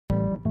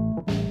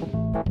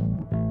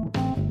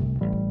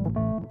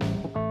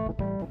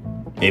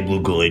Hey,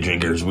 Blue Kool-Aid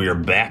drinkers, we are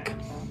back.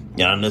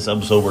 And on this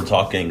episode, we're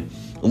talking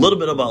a little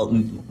bit about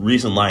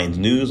recent Lions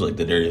news, like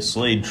the Darius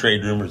Slade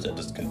trade rumors that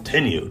just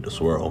continue to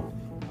swirl.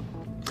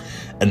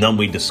 And then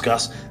we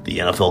discuss the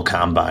NFL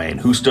Combine,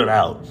 who stood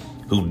out,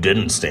 who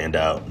didn't stand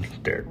out.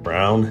 Derek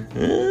Brown,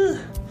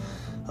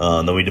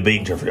 and then we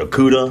debate Jeffrey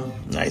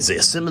Okudah,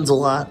 Isaiah Simmons a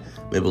lot,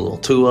 maybe a little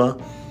Tua.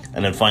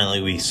 And then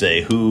finally we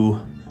say who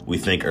we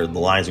think the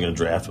Lions are going to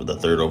draft with the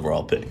third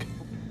overall pick.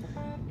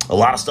 A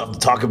lot of stuff to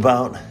talk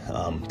about.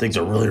 Things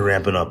are really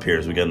ramping up here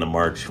as we get into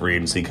March, free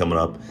agency coming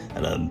up,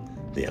 and then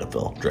the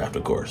NFL draft,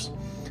 of course.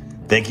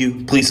 Thank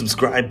you. Please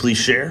subscribe, please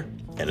share,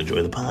 and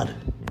enjoy the pod.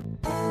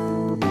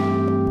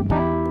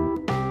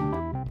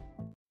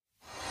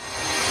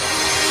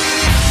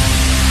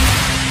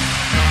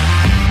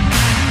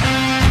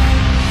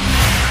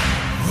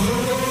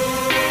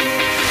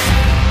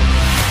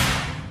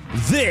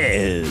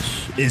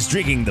 This is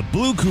Drinking the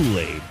Blue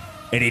Kool-Aid,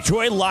 a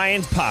Detroit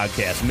Lions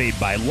podcast made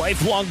by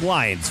lifelong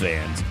Lions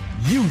fans.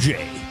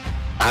 UJ.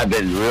 I've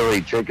been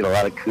really drinking a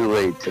lot of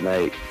Kool-Aid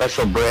tonight.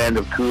 Special brand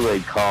of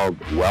Kool-Aid called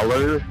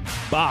Weller.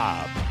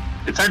 Bob.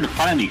 It's hard to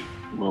find the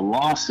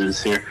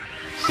losses here.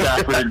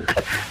 Stafford,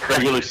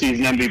 regular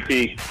season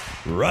MVP.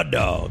 Rud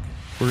Dog.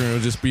 We're going to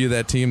just be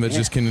that team that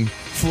just can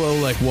flow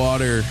like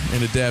water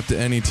and adapt to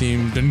any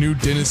team. The new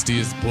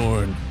dynasty is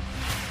born.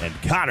 And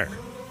Connor.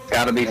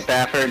 Got to be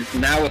Stafford.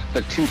 Now with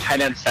the two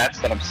tight end sets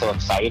that I'm so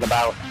excited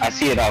about, I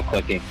see it all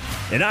clicking.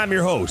 And I'm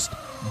your host,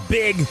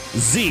 Big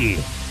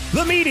Z.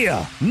 The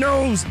media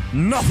knows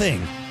nothing.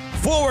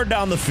 Forward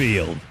down the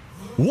field.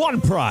 One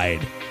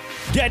pride.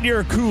 Get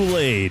your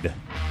Kool-Aid.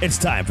 It's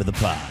time for the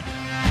pod.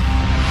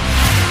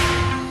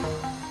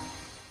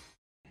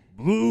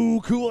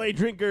 Blue Kool-Aid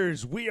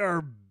drinkers, we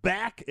are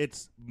back.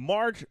 It's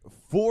March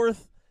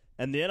 4th,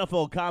 and the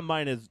NFL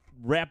Combine is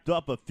wrapped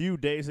up a few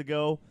days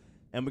ago.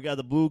 And we got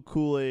the Blue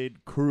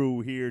Kool-Aid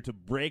crew here to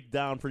break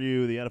down for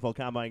you the NFL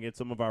Combine and get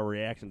some of our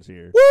reactions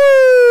here.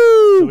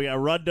 Woo! So we got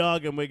Rud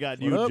Dog and we got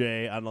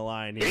UJ on the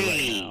line here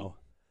right now.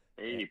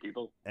 Hey,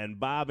 people. And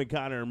Bob and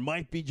Connor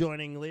might be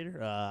joining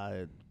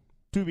later,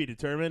 to be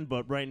determined.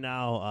 But right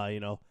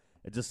now,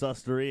 it's just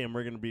us three, and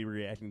we're going to be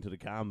reacting to the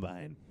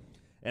Combine.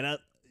 And,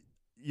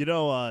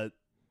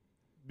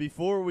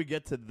 before we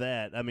get to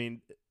that, I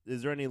mean,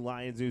 is there any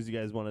Lions news you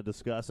guys want to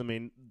discuss? I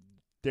mean,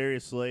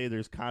 Darius Slade,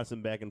 there's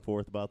constant back and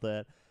forth about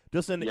that.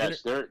 Just in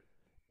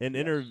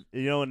interviews,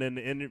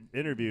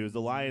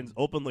 the Lions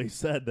openly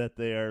said that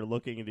they are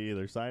looking to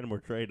either sign him or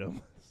trade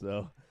him.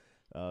 So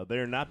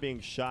they're not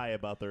being shy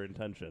about their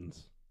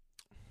intentions.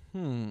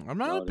 I'm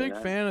not a big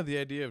fan of the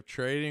idea of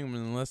trading him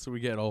unless we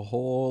get a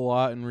whole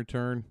lot in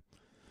return.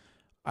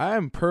 I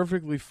am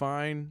perfectly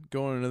fine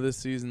going into this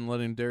season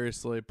letting Darius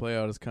Slade play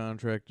out his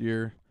contract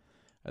year.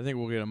 I think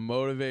we'll get a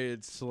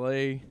motivated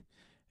Slade.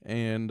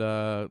 And,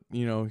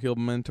 he'll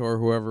mentor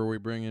whoever we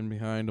bring in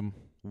behind him.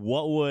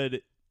 What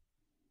would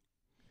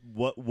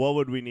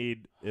we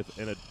need if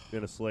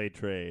in a Slade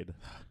trade?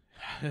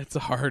 It's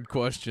a hard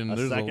question.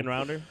 There's second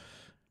rounder?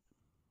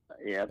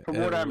 Yeah, from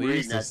what I'm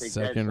reading, I think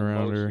that's the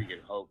most we can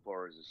hope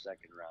for is a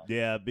second rounder.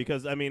 Yeah,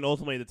 because,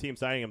 ultimately the team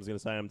signing him is going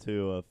to sign him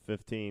to a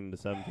 $15 to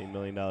 $17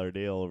 million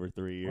deal over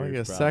 3 years.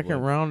 Like a second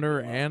rounder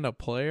and a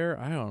player?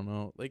 I don't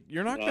know. Like,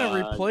 you're not going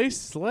to replace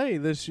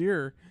Slade this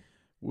year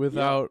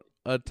without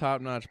a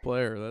top-notch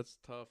player. That's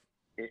tough.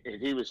 If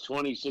he was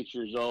 26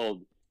 years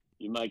old,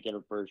 you might get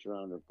a first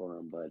rounder for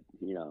him, but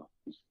he's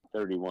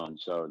 31,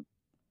 so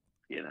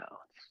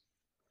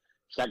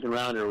second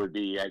rounder would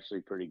be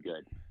actually pretty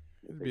good.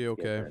 It'd be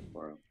okay.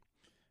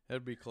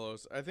 That'd be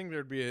close. I think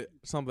there'd be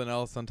something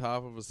else on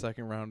top of a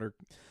second rounder.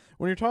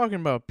 When you're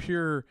talking about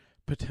pure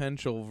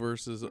potential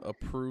versus a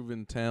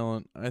proven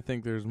talent, I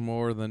think there's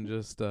more than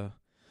just a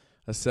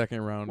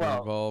second rounder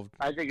involved.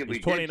 I think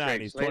he's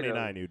 29. He's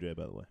 29, UJ,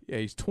 by the way. Yeah,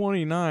 he's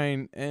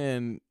 29,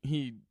 and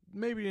he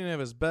maybe didn't have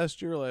his best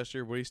year last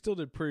year, but he still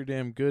did pretty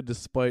damn good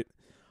despite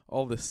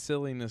all the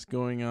silliness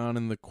going on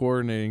in the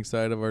coordinating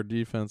side of our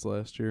defense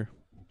last year.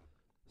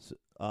 So,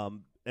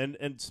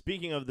 and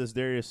speaking of this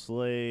Darius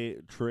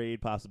Slade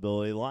trade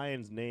possibility,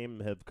 Lions' name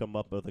have come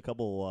up with a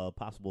couple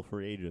possible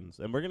free agents,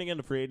 and we're going to get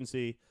into free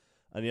agency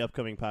on the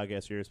upcoming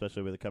podcast here,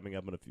 especially with it coming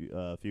up in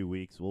a few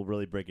weeks. We'll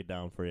really break it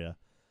down for you.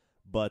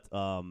 But,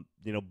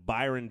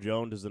 Byron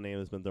Jones is the name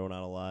that's been thrown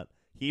out a lot.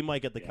 He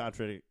might get the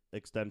contract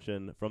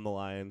extension from the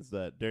Lions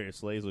that Darius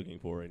Slade is looking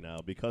for right now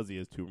because he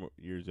is 2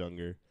 years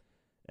younger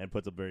and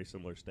puts up very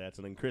similar stats.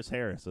 And then Chris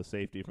Harris, a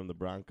safety from the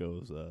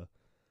Broncos, an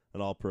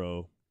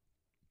all-pro.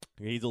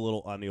 He's a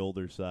little on the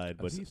older side,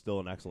 but he's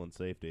still an excellent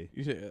safety.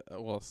 You say,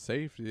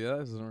 safety, that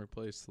doesn't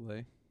replace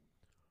Slade.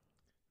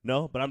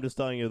 No, but I'm just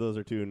telling you those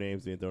are two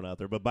names being thrown out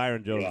there. But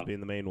Byron Jones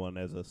being the main one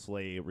as a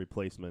Slade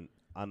replacement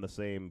on the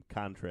same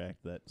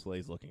contract that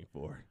Slade's looking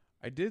for.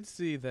 I did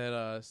see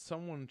that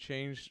someone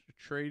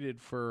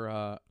traded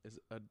for is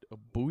it a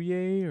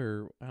Bouye,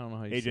 or I don't know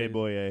how you say it. AJ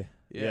Bouye.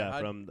 Yeah,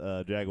 from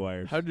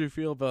Jaguars. How did you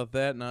feel about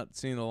that, not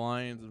seeing the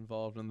Lions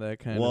involved in that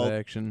kind of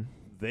action?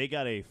 They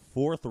got a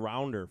 4th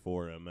rounder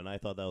for him, and I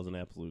thought that was an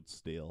absolute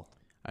steal.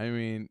 I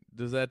mean,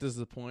 does that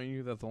disappoint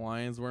you that the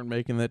Lions weren't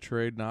making that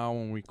trade now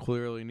when we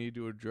clearly need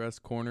to address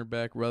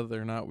cornerback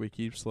whether or not we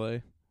keep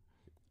Slay?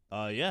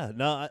 Yeah.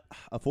 No,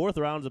 a fourth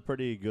round's a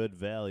pretty good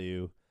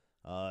value.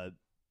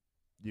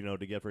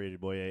 To get for AJ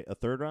Boye. A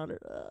third rounder?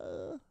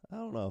 I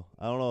don't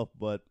know,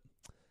 but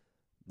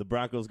the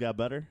Broncos got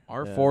better.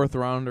 Our fourth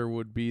rounder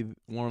would be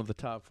one of the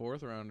top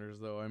fourth rounders,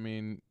 though. I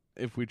mean,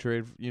 if we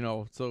trade,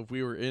 so if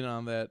we were in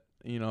on that,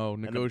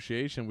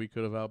 negotiation, we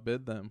could have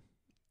outbid them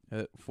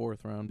at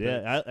fourth round.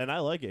 Yeah, I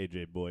like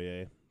AJ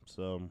Boye.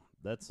 So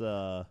that's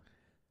I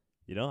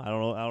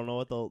don't know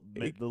what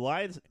the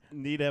Lions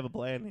need to have a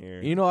plan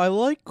here. I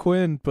like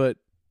Quinn, but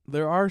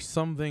there are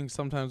some things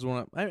sometimes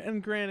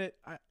and granted,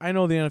 I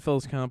know the NFL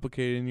is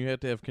complicated and you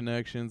have to have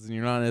connections and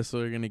you're not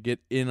necessarily going to get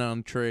in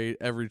on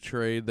every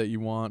trade that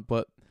you want.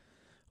 But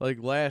like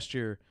last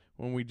year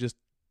when we just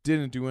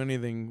didn't do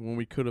anything when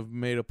we could have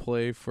made a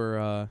play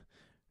for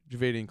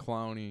Jadeveon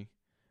Clowney,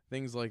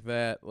 things like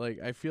that. Like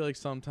I feel like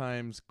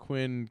sometimes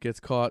Quinn gets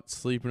caught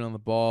sleeping on the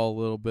ball a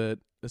little bit,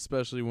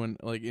 especially when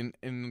like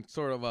in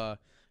sort of a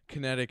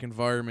kinetic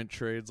environment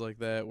trades like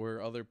that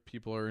where other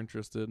people are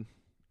interested.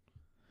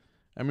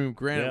 I mean,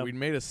 granted, we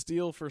made a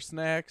steal for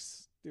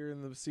Snacks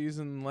during the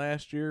season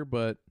last year,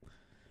 but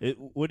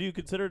would you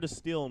consider it a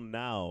steal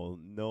now,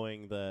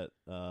 knowing that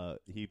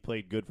he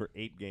played good for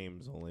 8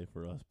 games only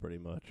for us, pretty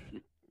much?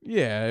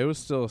 Yeah, it was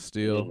still a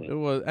steal. It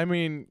was. I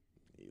mean,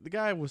 the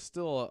guy was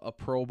still a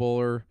Pro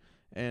Bowler,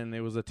 and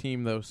it was a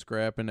team that was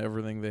scrapping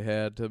everything they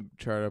had to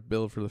try to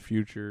build for the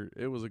future.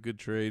 It was a good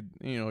trade.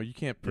 You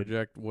can't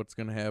project what's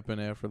going to happen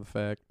after the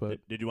fact.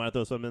 But did you want to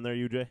throw something in there,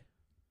 UJ?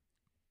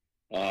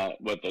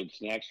 What, the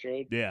Snacks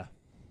trade? Yeah.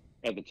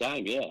 At the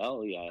time, yeah.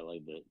 Oh, yeah, I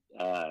liked it.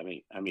 I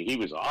mean, he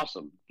was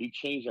awesome. He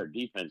changed our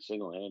defense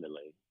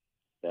single-handedly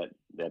at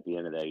the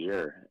end of that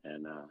year.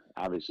 And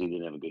obviously he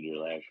didn't have a good year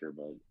last year.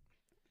 But,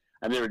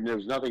 I mean, there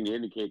was nothing to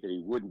indicate that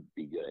he wouldn't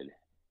be good.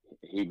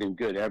 He'd been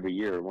good every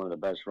year, one of the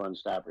best run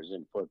stoppers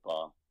in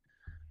football.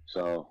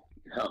 So,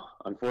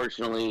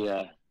 unfortunately,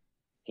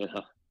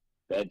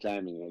 bad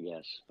timing, I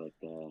guess. But,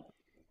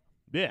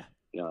 yeah.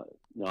 No,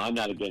 I'm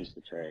not against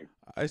the trade.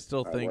 I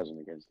still think wasn't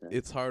against it.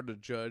 It's hard to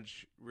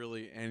judge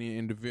really any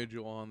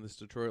individual on this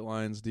Detroit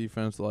Lions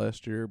defense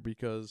last year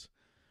because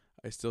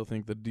I still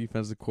think the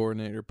defensive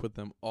coordinator put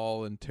them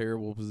all in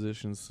terrible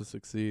positions to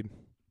succeed.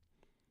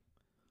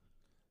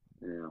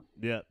 Yeah.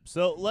 Yeah.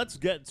 So let's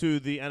get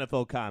to the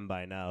NFL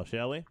Combine now,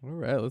 shall we? All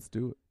right, let's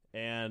do it.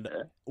 And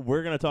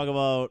we're going to talk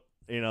about,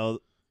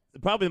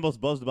 probably the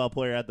most buzzed about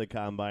player at the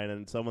Combine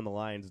and someone the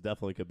Lions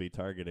definitely could be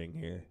targeting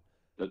here.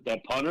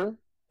 That punter?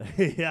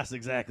 Yes,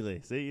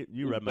 exactly. See,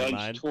 you read my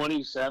mind.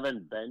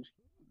 27 bench.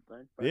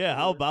 Yeah,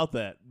 how about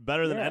that?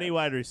 Better than any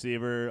wide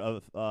receiver,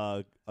 of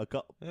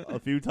a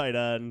few tight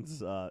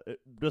ends.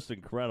 Just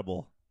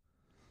incredible.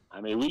 I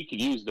mean, we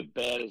could use the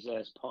baddest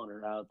ass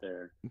punter out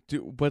there.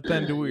 But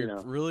then do we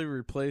really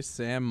replace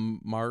Sam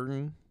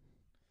Martin?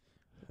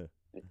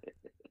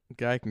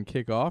 Guy can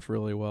kick off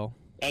really well.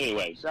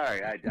 Anyway,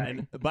 sorry.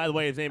 And by the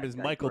way, his name is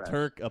Michael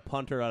Turk, a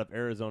punter out of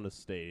Arizona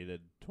State. He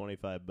did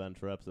 25 bench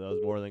reps. That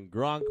was more than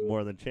Gronk,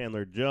 more than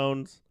Chandler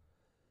Jones,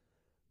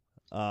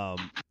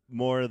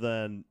 more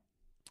than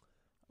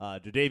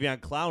Jadeveon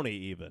Clowney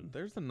even.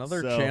 There's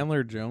another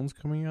Chandler Jones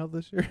coming out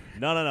this year?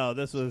 No.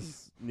 This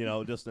was,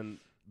 just in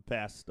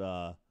past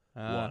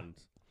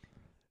ones.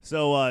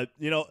 So,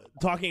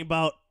 talking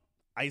about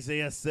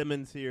Isaiah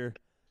Simmons here,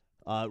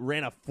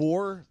 ran a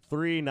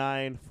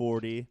 4.39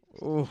 40,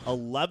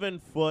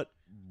 11-foot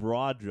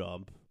broad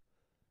jump,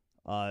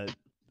 a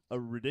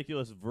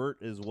ridiculous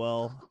vert as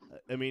well.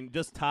 I mean,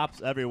 just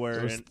tops everywhere.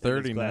 It was in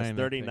 39. This class.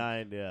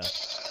 39, yeah.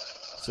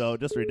 So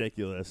just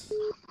ridiculous.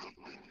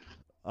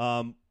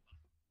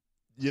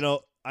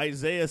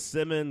 Isaiah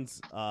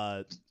Simmons.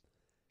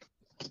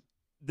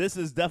 This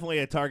is definitely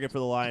a target for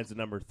the Lions at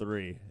number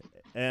 3,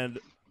 and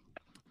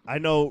I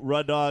know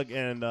Rud Dog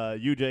and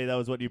UJ. That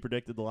was what you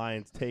predicted the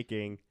Lions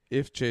taking.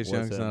 If Chase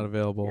Young's not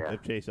available. Yeah.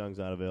 If Chase Young's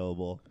not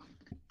available.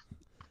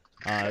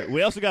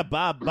 We also got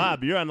Bob.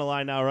 Bob, you're on the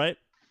line now, right?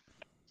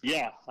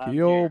 Yeah.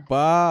 Yo,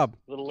 Bob.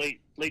 A little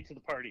late to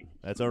the party.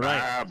 That's all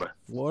right. Bob.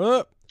 What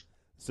up?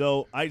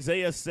 So,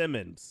 Isaiah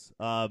Simmons,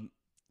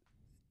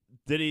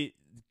 did he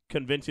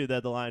convince you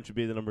that the Lions should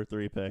be the number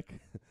 3 pick?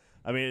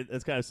 I mean,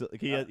 it's kind of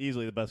he has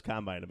easily the best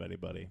combine of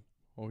anybody.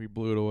 Oh, he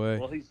blew it away.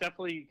 Well, he's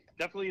definitely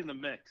in the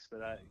mix,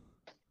 but I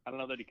don't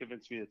know that he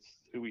convinced me it's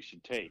who we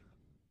should take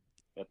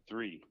at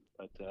 3.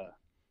 But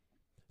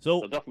so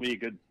he'll definitely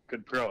be a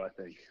good pro, I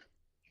think.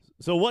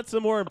 So what's the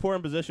more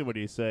important position, would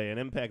you say, an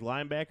impact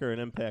linebacker or an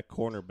impact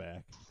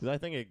cornerback? Because I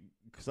think it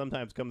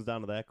sometimes comes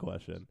down to that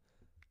question.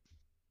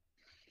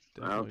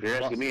 Well, if you're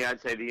asking me,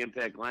 I'd say the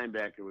impact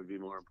linebacker would be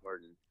more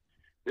important.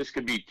 This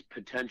could be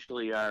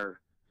potentially our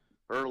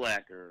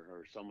Urlacher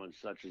or someone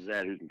such as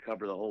that who can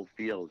cover the whole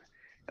field.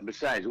 And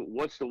besides,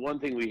 what's the one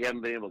thing we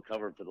haven't been able to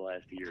cover for the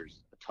last few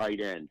years? A tight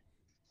end.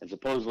 And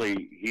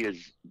supposedly he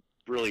is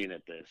brilliant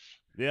at this.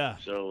 Yeah.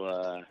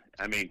 So,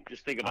 I mean,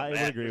 just think about I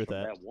that. would agree with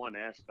from that. one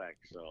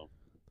aspect. So,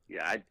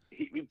 yeah,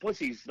 plus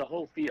he's the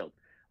whole field.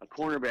 a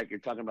cornerback, you're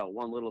talking about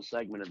one little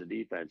segment of the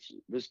defense.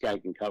 This guy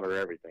can cover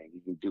everything.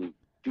 He can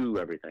do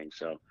everything.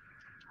 So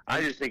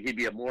I just think he'd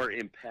be a more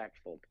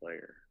impactful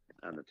player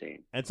on the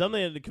team. And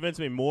something that convinced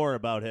me more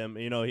about him,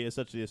 he has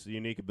such this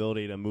unique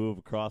ability to move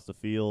across the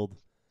field,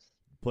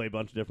 play a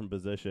bunch of different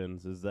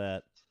positions, is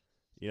that,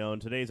 in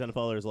today's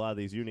NFL, there's a lot of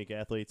these unique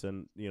athletes,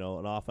 and,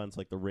 an offense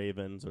like the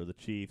Ravens or the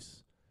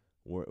Chiefs,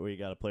 where you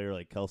got a player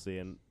like Kelsey,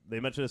 and they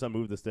mentioned this on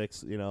Move the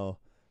Sticks,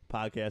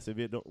 podcast. If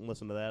you don't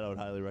listen to that, I would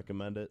highly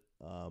recommend it.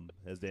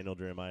 As Daniel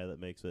Jeremiah that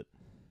makes it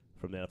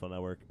from the NFL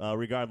Network.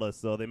 Regardless,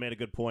 though, they made a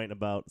good point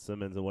about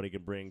Simmons and what he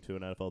can bring to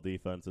an NFL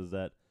defense. Is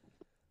that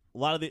a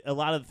lot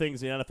of the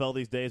things in the NFL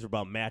these days are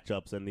about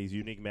matchups, and these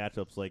unique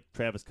matchups like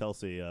Travis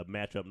Kelce,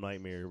 matchup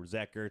nightmare,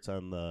 Zach Ertz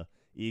on the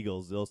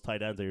Eagles, those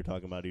tight ends that you're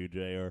talking about,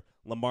 UJ, or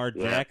Lamar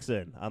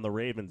Jackson on the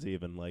Ravens,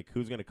 even like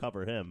who's going to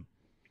cover him?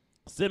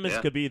 Simmons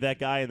could be that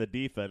guy in the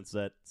defense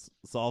that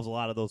solves a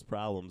lot of those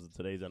problems in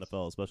today's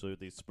NFL, especially with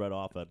these spread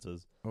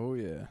offenses. Oh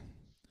yeah,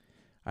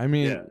 I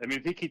mean,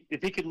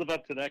 if he could live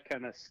up to that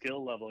kind of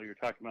skill level you're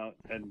talking about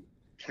and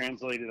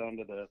translate it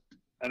onto the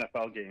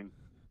NFL game,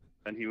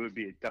 then he would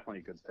be definitely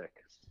a good pick.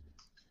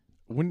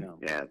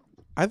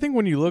 I think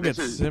when you look at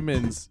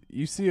Simmons,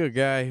 you see a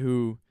guy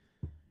who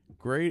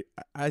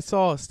I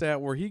saw a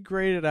stat where he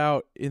graded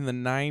out in the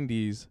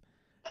 90s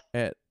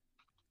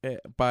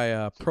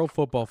by Pro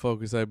Football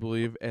Focus, I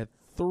believe, at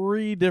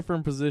 3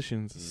 different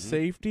positions: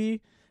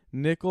 safety,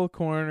 nickel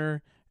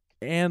corner,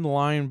 and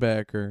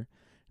linebacker.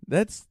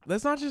 That's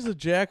not just a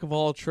jack of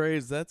all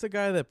trades. That's a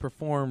guy that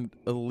performed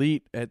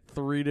elite at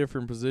 3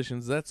 different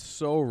positions. That's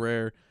so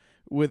rare.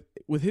 With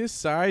his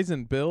size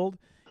and build,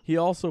 he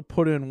also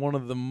put in one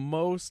of the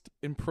most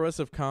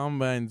impressive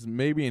combines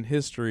maybe in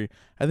history.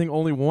 I think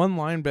only one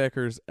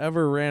linebacker's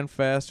ever ran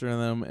faster than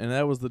them, and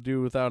that was the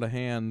dude without a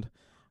hand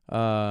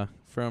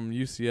from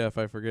UCF.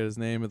 I forget his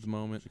name at the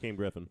moment. Shaquem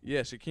Griffin.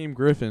 Yeah, Shaquem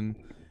Griffin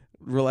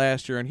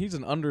last year, and he's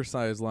an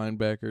undersized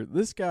linebacker.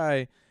 This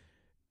guy,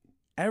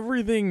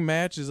 everything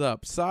matches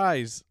up.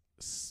 Size,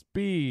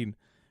 speed,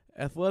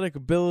 athletic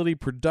ability,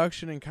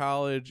 production in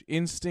college,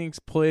 instincts,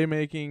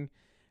 playmaking,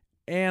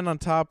 and on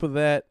top of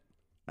that,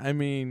 I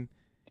mean,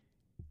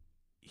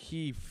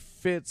 he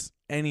fits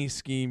any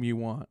scheme you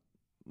want.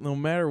 No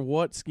matter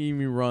what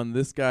scheme you run,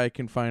 this guy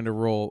can find a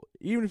role.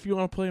 Even if you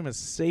want to play him as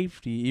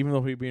safety, even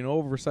though he'd be an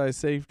oversized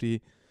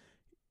safety,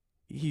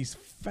 he's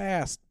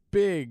fast,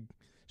 big,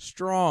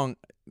 strong.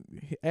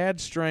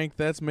 Add strength,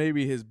 that's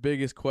maybe his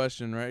biggest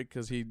question, right?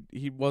 Because he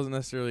wasn't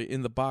necessarily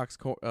in the box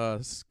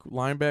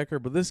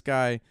linebacker, but this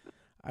guy,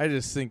 I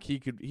just think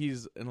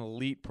he's an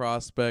elite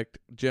prospect,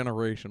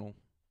 generational.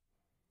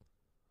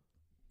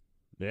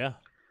 Yeah.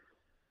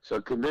 So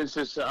convince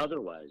us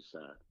otherwise,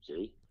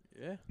 G.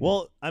 Yeah.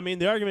 Well,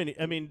 the argument.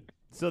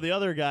 So the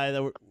other guy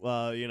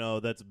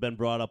that that's been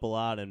brought up a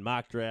lot in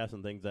mock drafts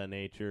and things of that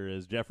nature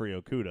is Jeffrey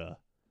Okudah.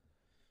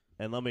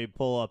 And let me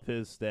pull up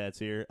his stats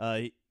here.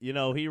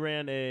 He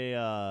ran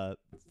a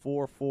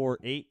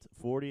 4.48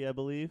 40, I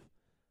believe.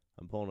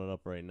 I'm pulling it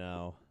up right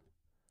now.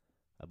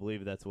 I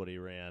believe that's what he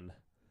ran.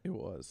 It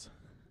was.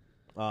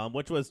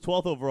 Which was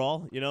 12th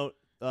overall.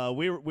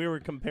 We were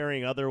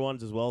comparing other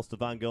ones as well.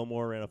 Stephon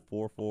Gilmore ran a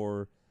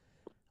 4.4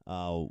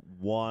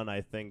 1.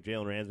 I think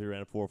Jalen Ramsey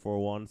ran a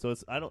 4.41. So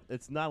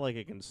it's not like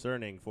a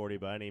concerning 40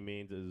 by any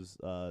means. Is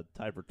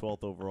tied for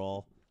 12th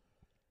overall.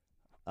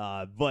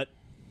 But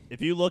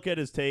if you look at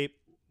his tape,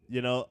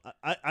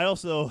 I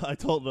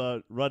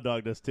told Rud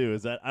Dog this too,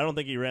 is that I don't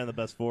think he ran the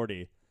best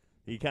 40.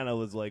 He kind of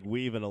was like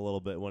weaving a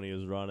little bit when he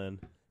was running,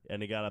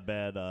 and he got a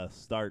bad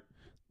start.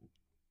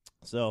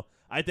 So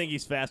I think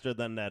he's faster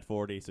than that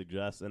 40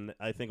 suggests, and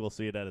I think we'll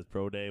see it at his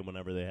pro day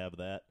whenever they have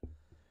that.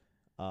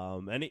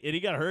 And he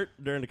got hurt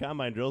during the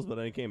combine drills, but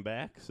then he came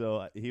back.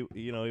 So he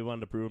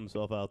wanted to prove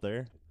himself out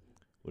there,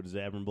 which is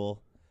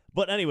admirable.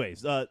 But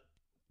anyways,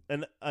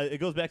 it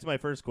goes back to my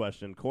first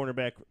question: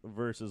 cornerback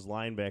versus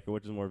linebacker,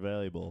 which is more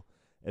valuable?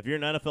 If you're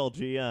an NFL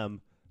GM,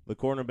 the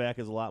cornerback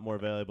is a lot more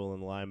valuable than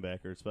the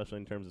linebacker, especially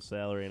in terms of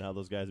salary and how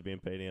those guys are being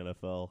paid in the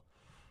NFL.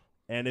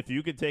 And if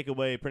you could take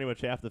away pretty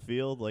much half the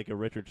field, like a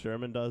Richard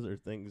Sherman does, or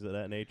things of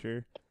that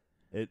nature,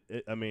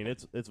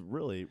 it's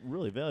really,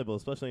 really valuable,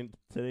 especially in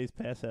today's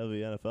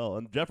pass-heavy NFL.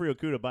 And Jeffrey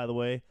Okudah, by the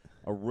way,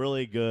 a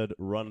really good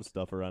run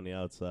stuffer on the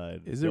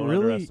outside. Is Don't it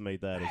really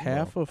underestimate that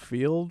half a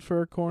field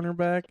for a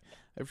cornerback?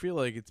 I feel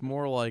like it's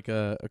more like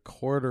a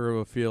quarter of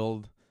a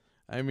field.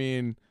 I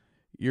mean,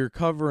 you're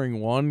covering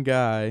one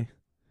guy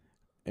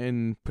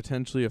and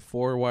potentially a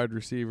 4 wide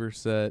receiver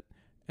set,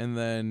 and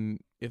then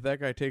if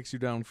that guy takes you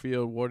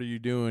downfield, what are you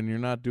doing? You're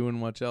not doing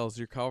much else.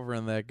 You're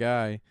covering that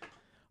guy.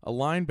 A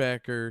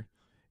linebacker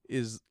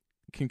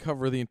can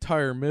cover the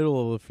entire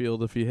middle of the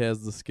field if he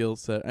has the skill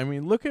set. I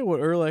mean, look at what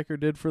Urlacher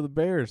did for the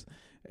Bears.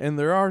 And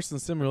there are some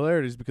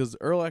similarities because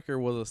Urlacher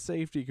was a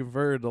safety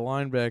converted to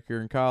linebacker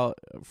in college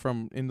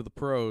into the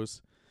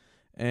pros.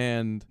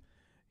 And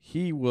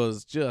he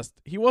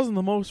wasn't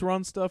the most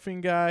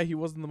run-stuffing guy. He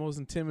wasn't the most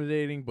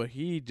intimidating, but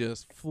he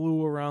just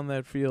flew around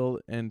that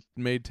field and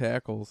made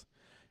tackles.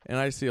 and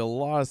I see a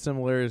lot of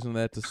similarities in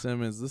that to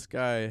Simmons. This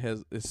guy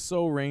is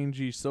so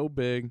rangy, so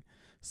big,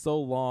 so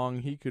long.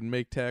 He could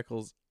make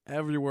tackles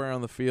everywhere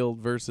on the field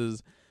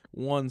versus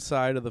one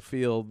side of the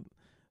field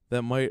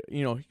that might,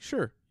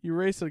 sure, you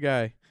race a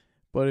guy,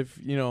 but if,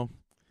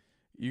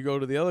 you go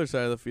to the other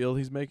side of the field,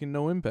 he's making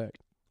no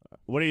impact.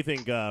 What do you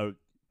think,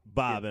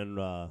 Bob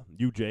and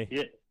you,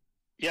 Jay?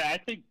 Yeah, I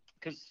think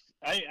because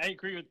I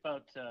agree with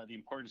about the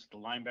importance of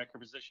the linebacker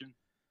position.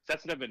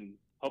 That's what I've been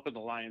hoping the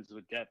Lions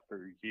would get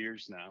for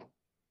years now.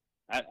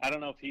 I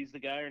don't know if he's the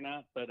guy or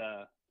not, but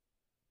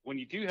when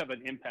you do have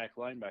an impact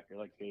linebacker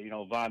like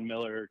Von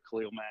Miller,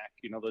 Khalil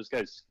Mack, those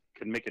guys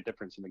can make a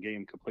difference in the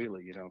game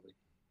completely.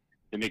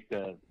 They make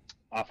the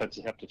offense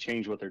have to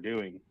change what they're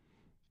doing.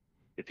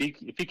 If he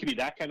could be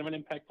that kind of an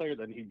impact player,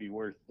 then he'd be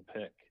worth the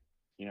pick.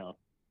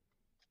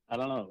 I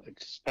don't know. It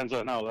just depends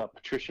on how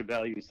Patricia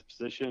values the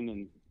position,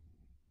 and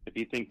if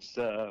he thinks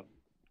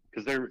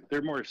because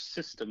they're more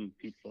system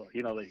people.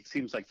 It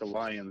seems like the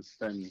Lions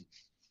than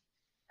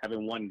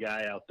having one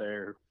guy out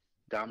there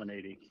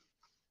dominating.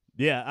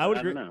 Yeah, I would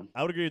agree. Don't know.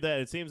 I would agree with that.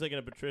 It seems like in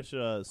a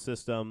Patricia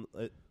system,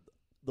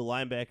 the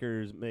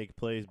linebackers make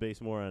plays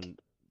based more on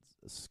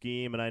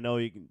scheme, and I know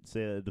you can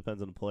say that it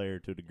depends on the player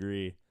to a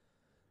degree,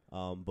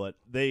 but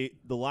the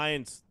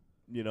Lions,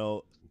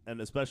 and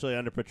especially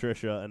under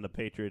Patricia and the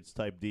Patriots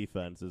type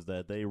defense, is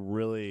that they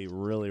really,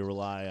 really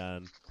rely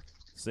on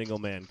single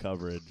man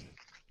coverage,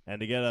 and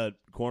to get a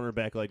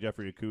cornerback like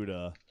Jeffrey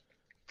Okudah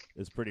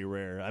is pretty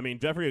rare. I mean,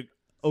 Jeffrey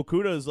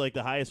Okudah is like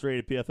the highest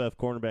rated PFF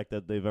cornerback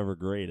that they've ever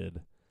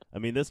graded. I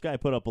mean, this guy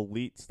put up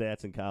elite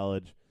stats in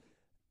college.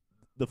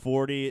 The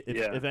 40,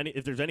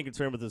 if there's any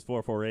concern with his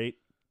 4.48,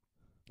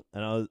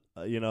 and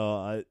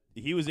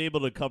he was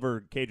able to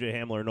cover KJ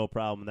Hamler no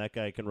problem, and that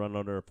guy can run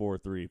under a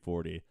 4.3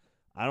 40.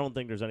 I don't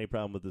think there's any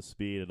problem with his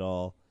speed at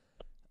all.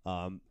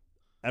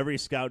 Every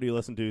scout you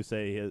listen to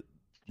say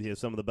he has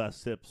some of the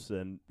best tips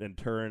and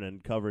turn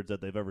and coverage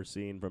that they've ever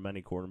seen from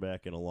any cornerback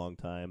in a long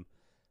time.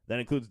 That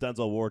includes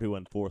Denzel Ward, who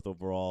went 4th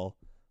overall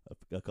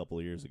a couple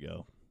of years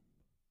ago.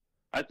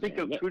 I think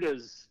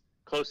Okudah's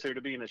closer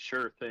to being a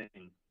sure thing.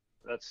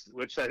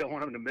 Which I don't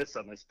want him to miss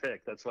on this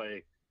pick. That's why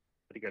I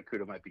think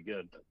Okudah might be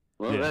good.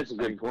 Well, that's a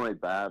good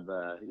point, Bob.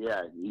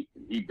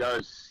 He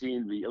does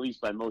seem to be, at least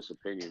by most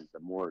opinions,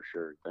 the more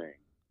sure thing.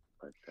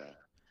 But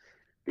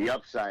the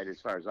upside, as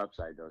far as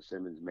upside goes,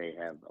 Simmons may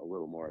have a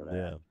little more of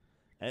that.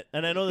 Yeah.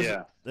 And I know this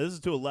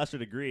is to a lesser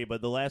degree, but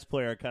the last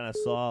player I kind of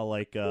saw,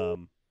 like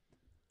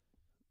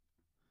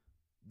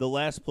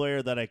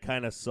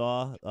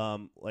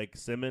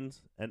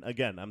Simmons, and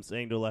again, I'm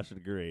saying to a lesser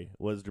degree,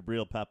 was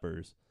Jabril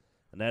Peppers.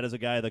 And that is a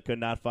guy that could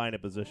not find a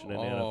position in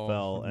the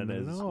NFL and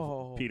is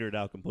petered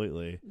out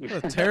completely.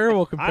 What a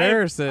terrible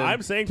comparison.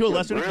 I'm saying to a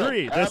lesser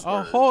degree.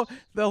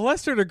 The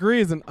lesser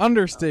degree is an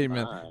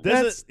understatement.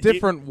 That's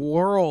different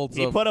worlds.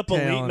 He put up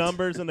talent. Elite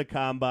numbers in the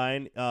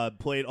combine.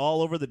 Played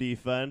all over the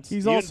defense.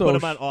 He's you also put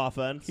him on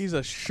offense. He's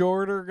a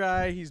shorter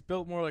guy. He's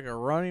built more like a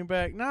running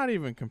back. Not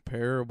even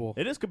comparable.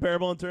 It is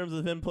comparable in terms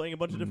of him playing a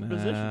bunch of different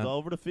positions all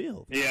over the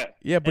field.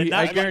 Yeah, but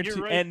I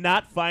guarantee, and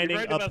not finding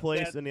a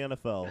place in the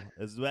NFL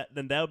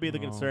then that would be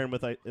the concern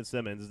with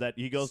Simmons, is that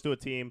he goes to a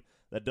team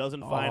that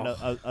doesn't find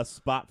a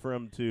spot for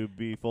him to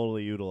be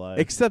fully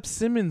utilized. Except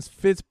Simmons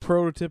fits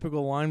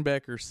prototypical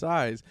linebacker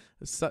size.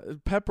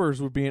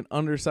 Peppers would be an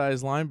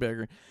undersized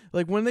linebacker.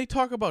 Like when they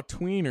talk about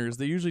tweeners,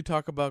 they usually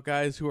talk about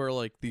guys who are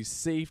like these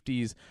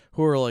safeties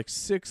who are like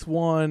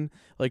 6'1",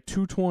 like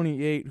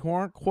 228, who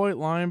aren't quite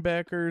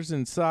linebackers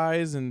in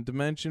size and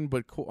dimension,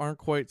 but aren't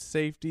quite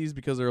safeties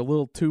because they're a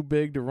little too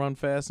big to run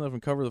fast enough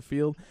and cover the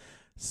field.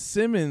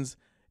 Simmons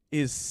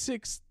is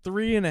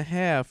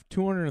 6'3.5",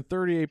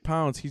 238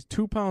 pounds. He's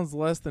 2 pounds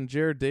less than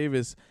Jared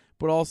Davis,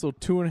 but also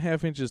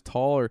 2.5 inches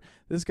taller.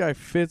 This guy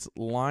fits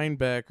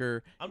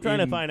linebacker. I'm trying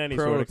to find any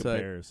prototype. Sort of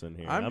comparison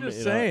here. I'm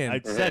just saying.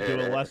 I said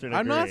to a lesser degree.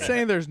 I'm not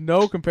saying there's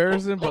no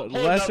comparison, but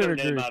lesser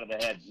degree. Out of the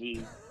head,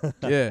 geez.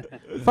 Yeah,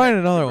 find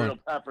another one.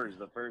 Peppers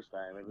the first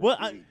time. Well,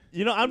 I'm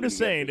just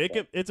saying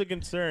it's a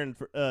concern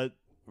for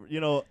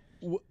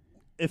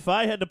if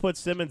I had to put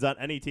Simmons on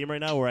any team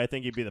right now where I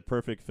think he'd be the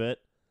perfect fit,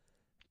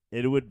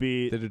 it would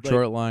be the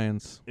Detroit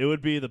Lions. It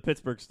would be the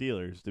Pittsburgh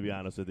Steelers, to be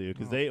honest with you,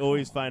 because they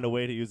always find a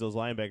way to use those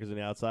linebackers on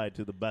the outside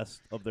to the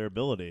best of their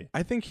ability.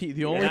 I think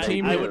the only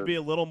team I would be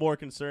a little more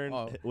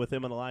concerned with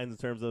him on the Lions in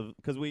terms of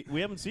because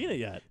we haven't seen it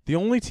yet. The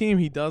only team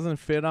he doesn't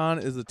fit on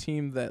is a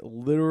team that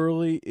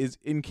literally is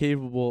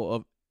incapable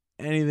of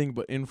anything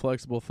but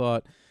inflexible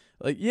thought.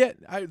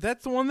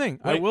 That's the one thing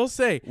I will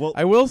say.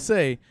 I will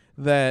say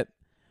that.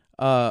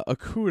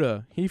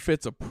 Okudah, he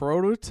fits a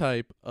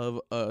prototype of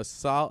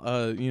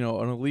an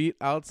elite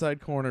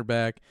outside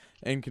cornerback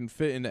and can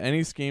fit into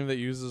any scheme that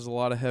uses a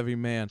lot of heavy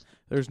man.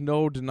 There's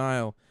no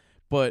denial.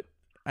 But,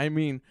 I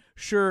mean,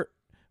 sure,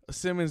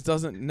 Simmons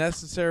doesn't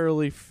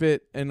necessarily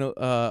fit in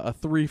a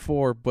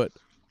 3-4, but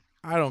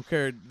I don't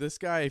care. This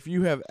guy, if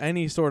you have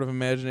any sort of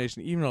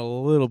imagination, even a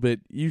little bit,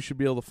 you should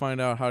be able to find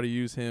out how to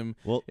use him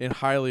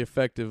highly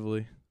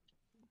effectively.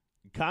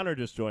 Connor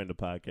just joined the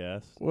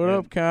podcast. What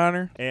up,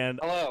 Connor? And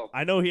Hello.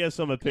 I know he has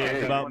some opinions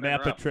Hey, about everyone Matt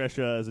interrupt.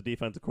 Patricia as a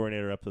defensive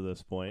coordinator up to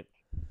this point.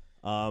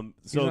 So not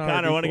our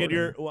Connor, I want to get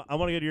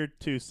coordinator. your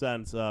 2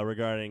 cents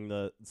regarding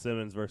the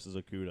Simmons versus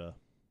Okudah.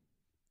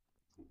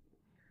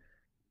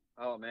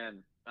 Oh man.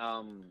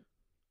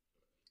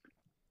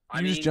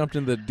 You just jumped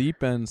in the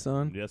deep end,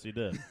 son. Yes, he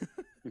did.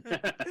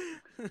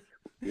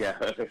 Yeah.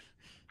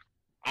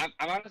 I've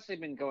honestly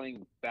been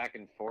going back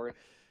and forth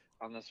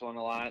on this one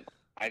a lot.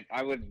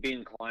 I would be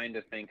inclined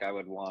to think I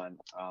would want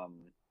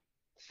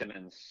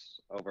Simmons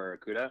over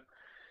Okudah,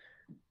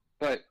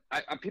 but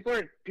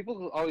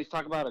people always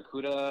talk about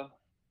Okudah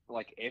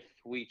like if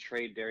we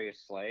trade Darius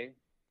Slay,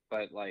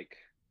 but like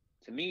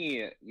to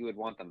me you would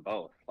want them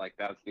both. Like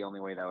that's the only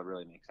way that would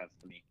really make sense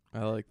to me.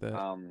 I like that.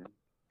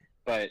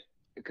 But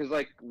because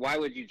like why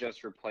would you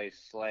just replace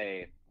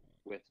Slay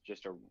with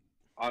just a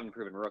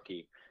unproven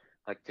rookie?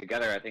 Like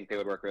together, I think they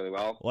would work really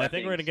well. Well, I That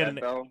think we're being gonna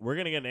said, though, we're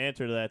gonna get an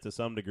answer to that to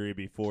some degree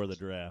before the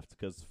draft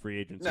because free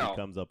agency No.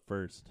 comes up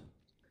first.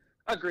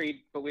 agreed,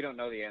 but we don't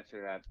know the answer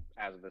to that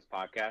as of this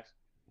podcast.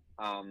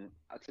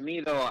 To me,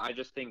 though, I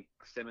just think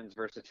Simmons'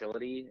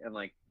 versatility and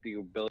like the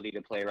ability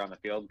to play around the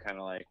field, kind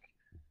of like,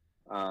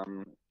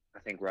 I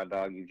think Red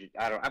Dog.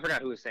 I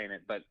forgot who was saying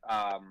it, but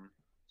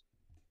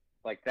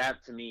like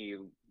that to me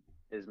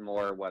is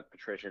more what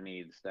Patricia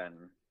needs than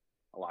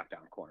a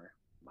lockdown corner,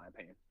 in my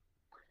opinion.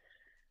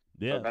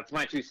 Yeah. So that's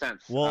my 2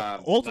 cents.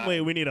 Well,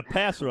 ultimately, we need a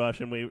pass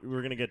rush, and we're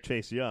going to get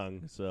Chase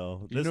Young.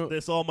 So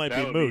this all might that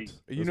be would moot.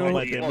 be- You This know- all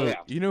might be Oh, moot. yeah.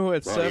 You know who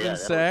had Well, 7 yeah, that would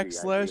be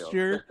sacks last ideal.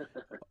 year?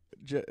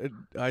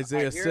 Isaiah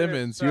hear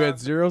Simmons. it's, You had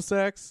 0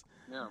 sacks?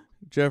 no.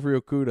 Jeffrey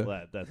Okudah.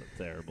 Well, that's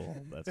terrible.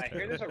 That's I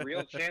hear there's terrible. a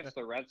real chance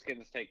the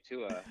Redskins take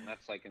Tua, and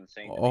that's like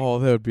insane. to me. Oh,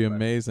 that would be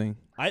amazing.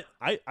 I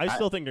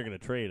still think they're going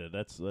to trade it.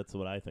 That's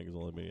what I think is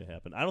only going to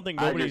happen. I don't think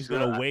I nobody's just,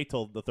 going to wait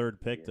till the 3rd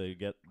pick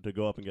to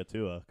go up and get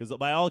Tua because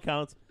by all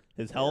accounts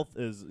his health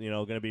is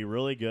going to be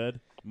really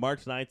good.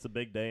 March 9th's a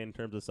big day in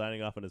terms of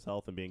signing off on his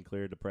health and being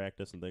cleared to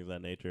practice and things of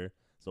that nature.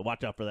 So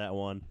watch out for that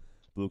one,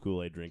 Blue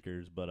Kool-Aid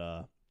drinkers. But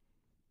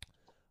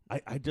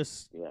I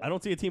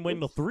don't see a team waiting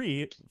till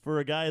 3 for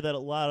a guy that a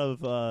lot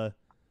of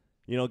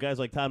guys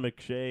like Tom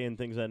McShay and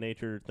things of that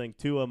nature think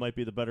Tua might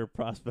be the better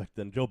prospect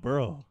than Joe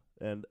Burrow.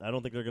 And I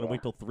don't think they're going to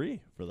wait till 3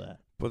 for that.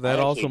 But that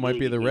I also actually might be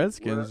do the think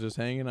Redskins we're- just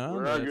hanging on.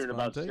 We're That's arguing why I'm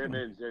about taking him.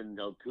 Simmons and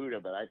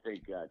Okudah, but I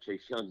think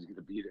Chase Young's going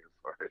to be there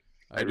for it.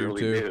 I do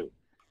really too. do.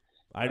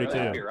 I do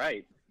Yeah, too. You're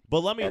right. But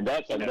let me And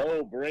that's a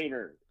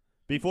no-brainer.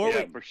 before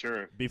Yeah, for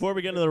sure. we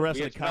get into the rest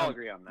We of the can all con-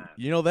 agree on that.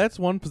 You know, that's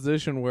one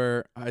position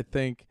where I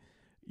think,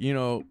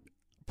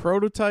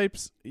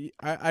 prototypes.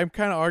 I'm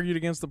kind of argued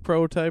against the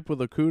prototype with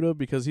Okudah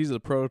because he's a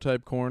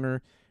prototype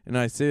corner, and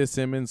Isaiah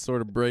Simmons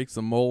sort of breaks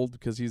the mold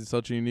because he's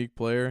such a unique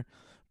player.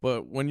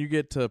 But when you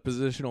get to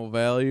positional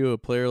value, a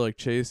player like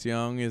Chase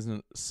Young is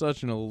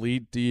such an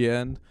elite D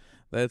end.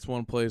 That's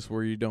one place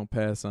where you don't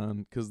pass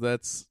on because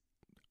that's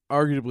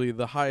arguably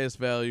the highest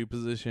value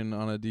position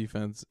on a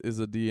defense is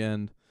a D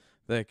end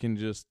that can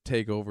just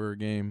take over a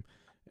game.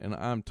 And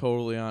I'm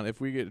totally on.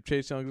 If we get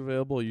Chase Young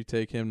available, you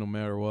take him no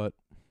matter what.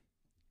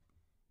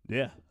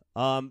 Yeah.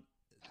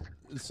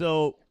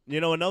 So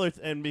another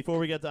and before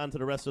we get on to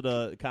the rest of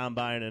the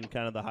combine and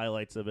kind of the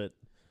highlights of it,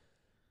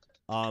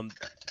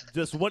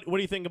 just what do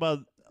you think about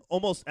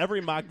almost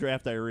every mock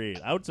draft I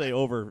read? I would say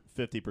over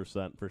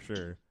 50% for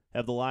sure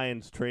have the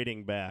Lions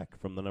trading back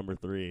from the number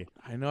 3.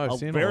 I know I've A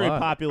seen very a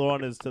lot. popular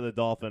one is to the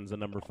Dolphins at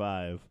number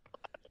 5,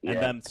 and Yeah.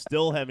 them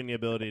still having the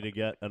ability to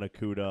get an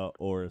Okudah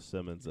or a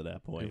Simmons at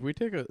that point. If we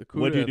take a Would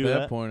Okudah you at do that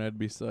that? point, I'd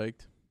be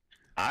psyched.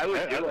 I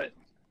would do it.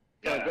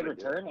 For Yeah, a good I would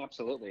do it. return,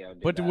 absolutely. I would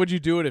do But that. would you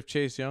do it if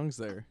Chase Young's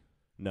there?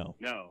 No.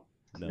 No.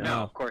 No,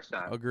 of course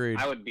not. Agreed.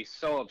 I would be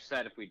so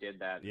upset if we did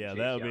that. and Yeah, Chase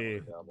that would Young be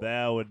was available.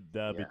 that would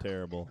be Yeah.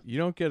 terrible. You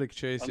don't get a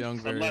Chase Young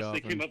very Unless often.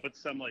 they came up with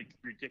some like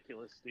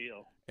ridiculous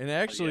deal. And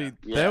actually,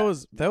 Yeah.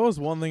 that was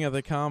one thing at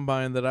the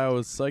combine that I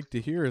was psyched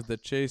to hear is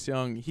that Chase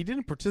Young, he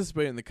didn't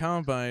participate in the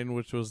combine,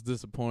 which was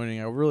disappointing.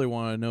 I really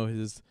want to know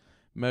his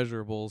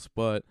measurables,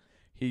 but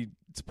he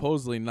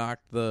supposedly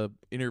knocked the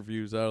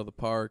interviews out of the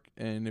park.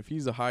 And if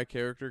he's a high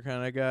character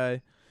kind of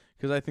guy,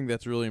 because I think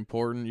that's really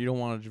important, you don't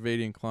want a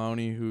Javadian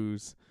Clowney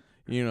who's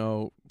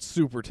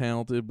super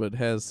talented but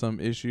has some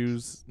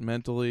issues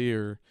mentally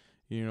or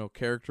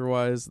character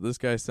wise. This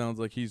guy sounds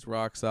like he's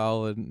rock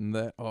solid, and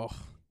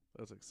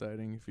that's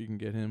exciting if you can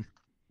get him.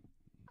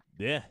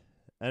 Yeah,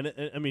 and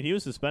I mean he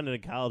was suspended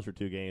in college for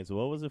 2 games. So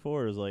what was it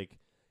for? It was like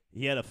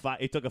he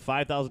took a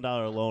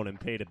 $5,000 loan and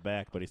paid it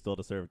back, but he still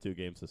deserved a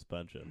 2-game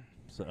suspension.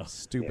 So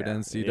Stupid Yeah.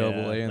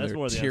 NCAA yeah, and that's their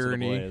more the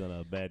tyranny. NCAA than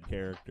a bad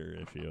character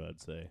issue, I'd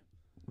say.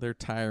 They're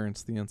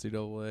tyrants, the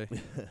NCAA.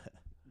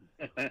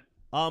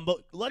 But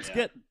let's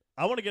get.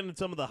 I want to get into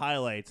some of the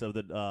highlights of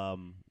the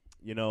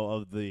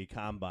of the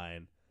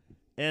combine.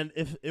 And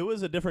if it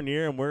was a different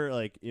year and we're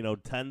like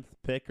 10th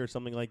pick or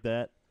something like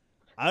that,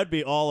 I'd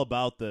be all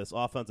about this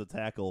offensive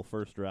tackle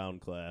first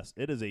round class.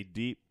 It is a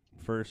deep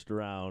first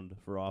round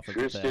for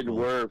offensive Tristan tackle.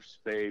 Wirfs,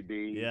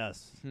 baby.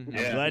 Yes, I'm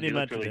Yeah, glad he you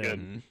looked mentioned really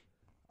him.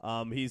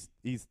 He's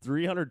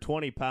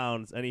 320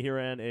 pounds, and he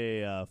ran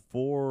a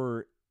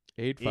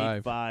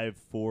 4.85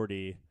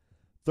 40,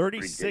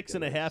 36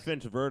 and a half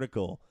inch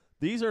vertical.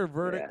 These are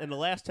in the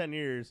last 10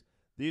 years.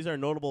 These are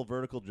notable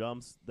vertical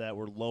jumps that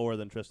were lower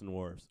than Tristan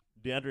Wirfs.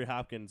 DeAndre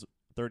Hopkins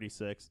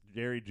 36,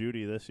 Jerry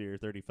Jeudy this year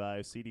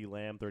 35, CeeDee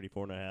Lamb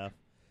 34 and a half,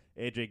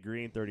 AJ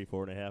Green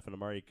 34 and a half, and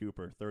Amari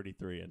Cooper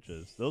 33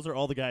 inches. Those are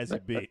all the guys he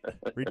beat.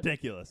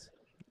 Ridiculous.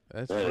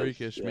 That's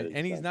freakish, man.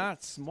 And he's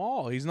not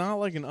small. He's not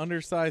like an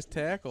undersized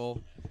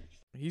tackle.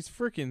 He's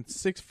freaking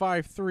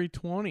 6'5",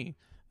 320.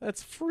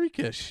 That's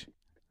freakish.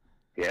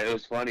 Yeah, it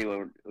was funny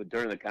when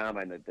during the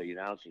combine that the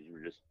announcers were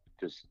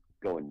just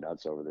going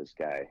nuts over this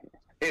guy.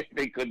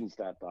 They couldn't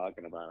stop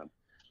talking about him.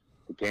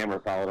 The camera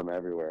followed him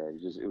everywhere.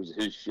 It was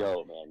his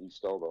show, man. He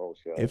stole the whole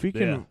show. If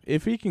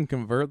he can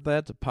convert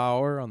that to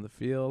power on the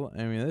field,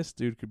 I mean, this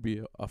dude could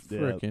be a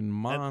freaking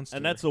monster.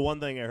 And that's the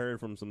one thing I heard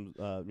from some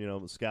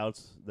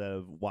scouts that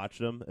have watched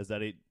him is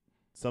that he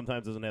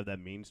sometimes doesn't have that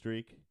mean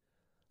streak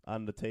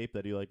on the tape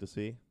that you like to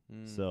see.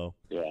 So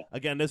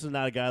again, this is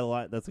not a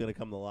guy that's going to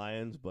come to the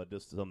Lions, but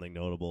just something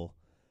notable.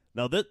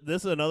 Now this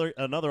is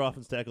another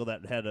offense tackle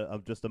that had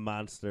just a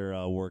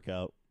monster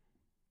workout.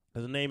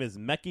 His name is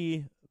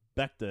Mekhi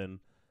Becton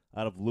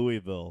out of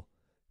Louisville.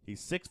 He's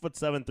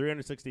 6'7",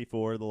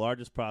 364, the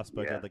largest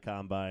prospect at the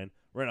combine.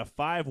 Ran a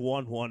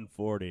 5.11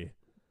 40.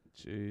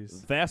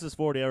 Jeez. Fastest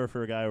 40 ever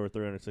for a guy over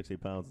 360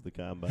 pounds at the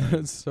combine.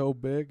 That's so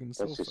big and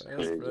so fast.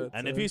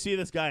 And if you see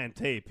this guy on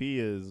tape, he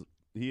is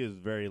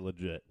very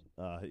legit.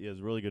 He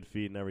has really good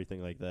feet and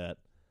everything like that.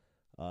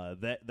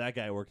 That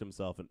guy worked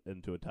himself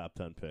into a top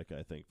 10 pick,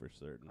 I think, for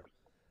certain.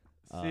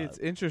 See, it's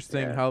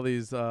interesting how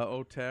these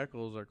O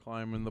tackles are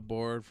climbing the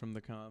board from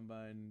the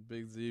combine,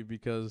 Big Z,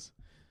 because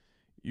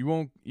you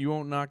won't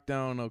knock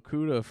down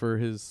Okudah for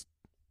his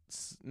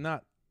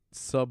not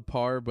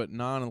subpar but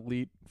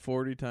non-elite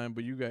 40 time,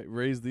 but you guys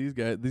raise these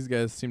guys. These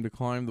guys seem to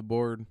climb the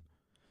board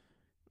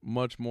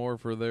much more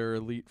for their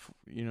elite,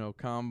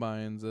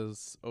 combines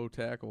as O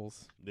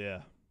tackles.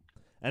 Yeah.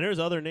 And there's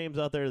other names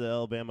out there. The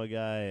Alabama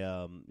guy,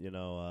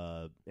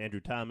 Andrew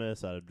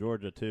Thomas out of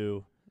Georgia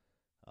too.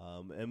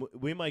 And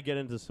we might get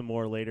into some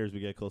more later as we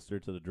get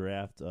closer to the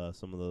draft,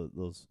 some of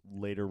those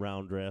later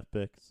round draft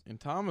picks. And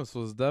Thomas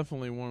was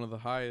definitely one of the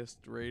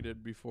highest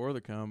rated before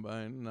the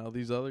combine. Now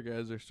these other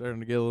guys are starting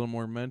to get a little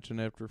more mention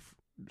after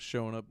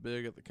showing up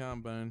big at the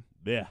combine.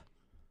 Yeah.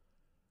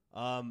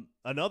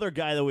 Another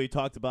guy that we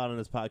talked about on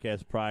this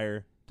podcast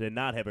prior did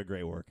not have a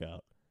great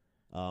workout.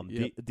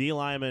 D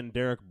lineman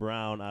Derek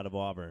Brown out of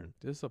Auburn.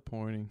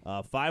 Disappointing.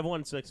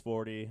 5'1",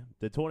 640.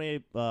 Did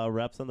 28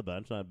 reps on the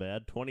bench, not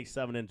bad.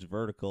 27-inch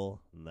vertical,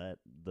 and that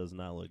does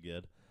not look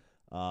good.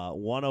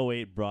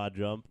 108 broad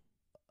jump.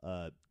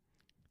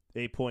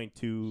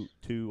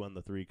 8.22 on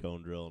the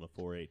 3-cone drill and a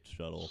 4.8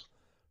 shuttle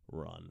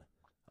run.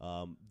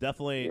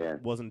 Definitely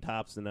wasn't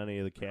tops in any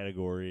of the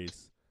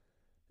categories.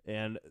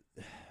 And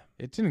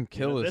it didn't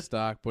kill his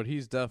stock, but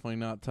he's definitely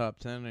not top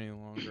 10 any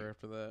longer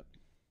after that.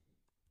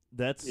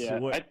 That's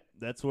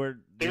where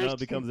it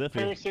becomes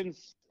iffy.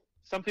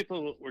 Some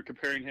people were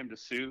comparing him to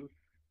Sue,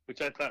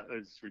 which I thought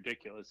was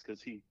ridiculous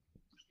because he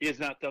has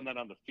not done that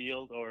on the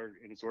field or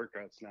in his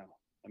workouts now.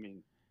 I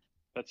mean,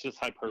 that's just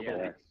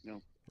hyperbole.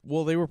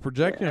 Well, they were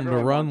projecting him to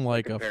run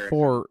like a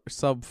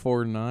sub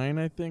 4.9,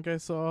 I think I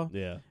saw.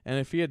 Yeah. And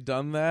if he had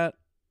done that,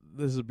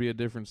 this would be a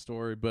different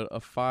story. But a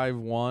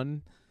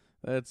 5.1,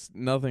 that's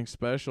nothing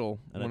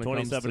special. And when a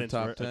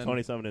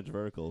 27-inch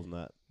vertical is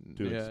not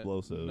too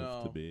explosive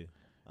to be.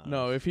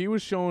 No, if he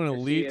was showing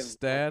elite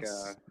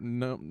stats,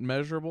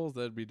 measurables,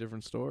 that'd be a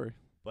different story.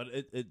 But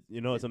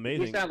it's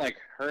amazing. He's not like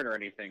hurt or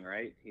anything,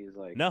 right? He's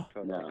like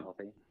totally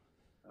healthy.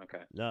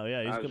 Okay. No, yeah,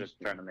 I was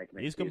just trying to make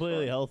he's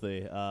completely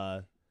healthy.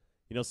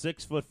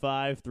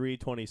 6'5",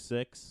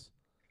 326.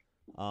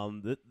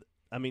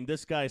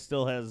 This guy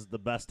still has the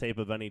best tape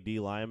of any D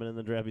lineman in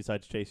the draft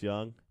besides Chase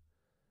Young.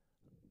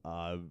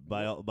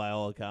 By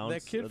all accounts,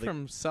 that kid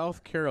from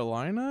South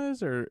Carolina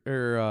is,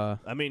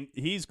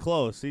 he's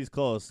close. He's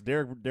close.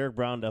 Derek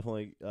Brown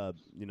definitely,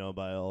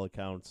 by all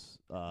accounts,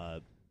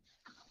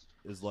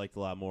 is liked a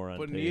lot more on.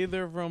 But tape.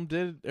 Neither of them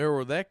did,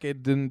 or that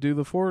kid didn't do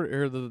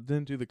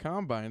didn't do the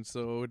combine,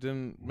 so it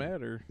didn't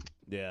matter.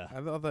 Yeah,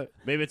 I thought that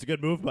maybe it's a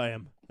good move by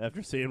him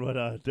after seeing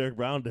what Derek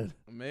Brown did.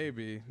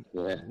 Maybe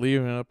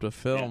leaving it up to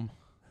film.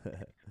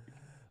 Yeah.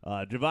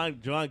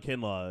 Javon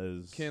Kinlaw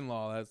is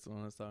that's the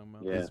one I was talking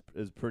about. Yeah.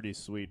 Is pretty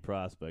sweet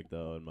prospect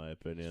though, in my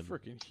opinion.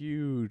 Freaking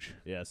huge.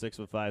 Yeah,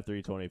 6'5",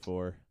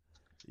 324.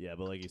 Yeah,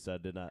 but like you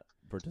said, did not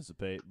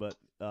participate. But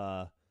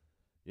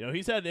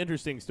he's had an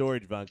interesting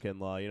story, Javon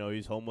Kinlaw.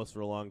 He's homeless for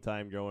a long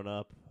time growing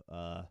up.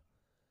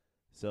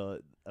 So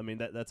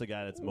that's a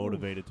guy that's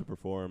motivated to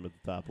perform at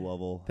the top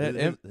level.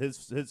 The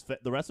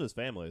rest of his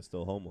family is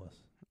still homeless.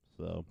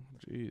 So,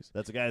 jeez,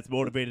 that's a guy that's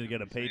motivated to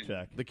get a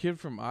paycheck. The kid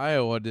from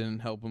Iowa didn't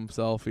help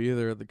himself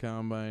either at the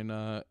combine.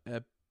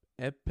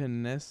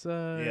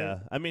 Epinesa. Yeah,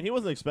 he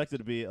wasn't expected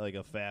to be like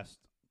a fast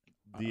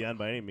D end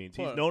by any means.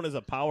 He's But- known as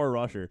a power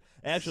rusher.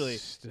 Actually,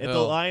 if the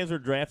Still. Lions were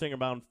drafting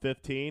around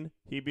 15,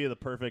 he'd be the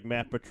perfect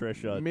Matt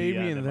Patricia. Maybe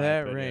D-end, in my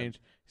that opinion.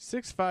 range.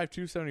 6'5",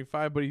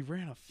 275, but he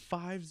ran a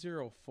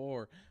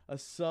 5.04, a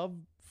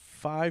sub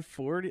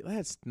 540.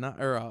 That's not,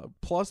 or a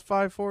plus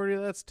 540.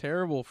 That's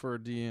terrible for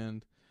a D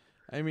end.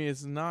 I mean,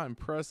 it's not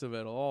impressive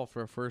at all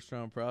for a first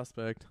round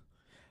prospect.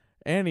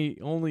 And he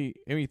only,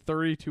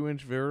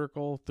 32-inch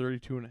vertical,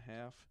 32 and a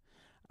half.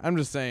 I'm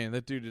just saying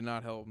that dude did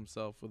not help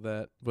himself with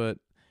that. But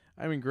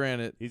I mean,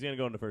 granted, He's gonna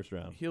go in the first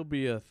round. he'll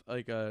be a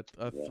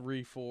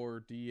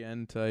 3-4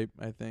 DN type,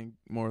 I think,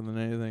 more than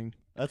anything.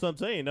 That's what I'm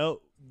saying.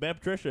 No, Matt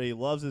Patricia, he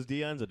loves his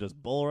D ends that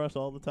just bull rush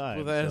all the time.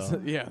 Well, that's so.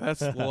 that's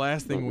the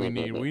last thing we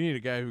need. We need a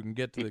guy who can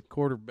get to the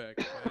quarterback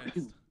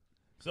fast.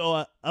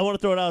 So I want to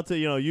throw it out to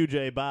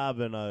UJ, Bob,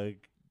 and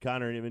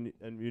Connor, and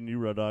you,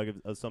 Road Dog,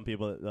 some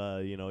people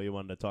that you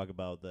wanted to talk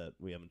about that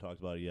we haven't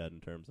talked about yet in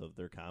terms of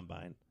their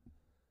combine.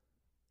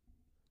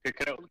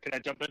 Can I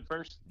jump in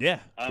first? Yeah,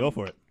 go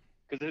for it.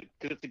 Because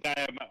it's the guy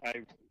I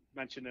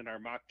mentioned in our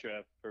mock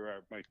draft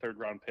for my third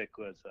round pick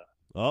was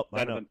Oh,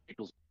 I know.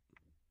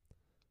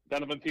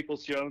 Donovan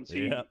Peoples-Jones.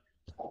 Yeah.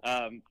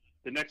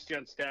 The Next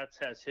Gen Stats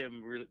has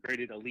him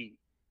rated elite,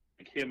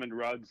 like him and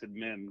Ruggs and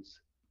Mims.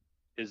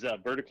 His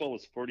vertical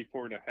was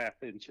 44.5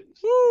 inches.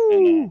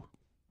 Woo! And,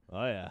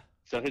 Oh yeah.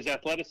 so his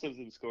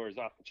athleticism score is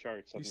off the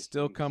charts. He's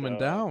still coming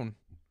down.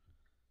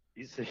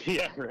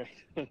 Yeah, right.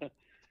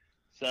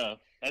 So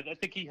I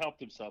think he helped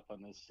himself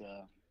on this.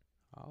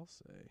 I'll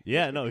say.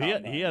 Yeah, no, he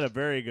combine. had a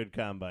very good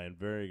combine.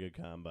 Very good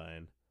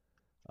combine.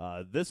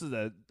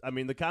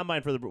 The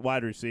combine for the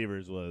wide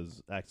receivers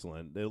was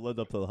excellent. They lived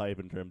up to the hype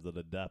in terms of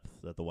the depth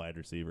that the wide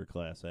receiver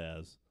class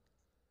has.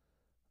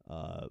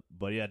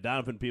 But yeah,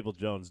 Donovan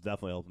Peoples-Jones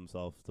definitely helped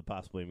himself to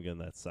possibly even get in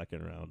that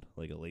second round,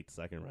 like a late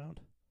second round.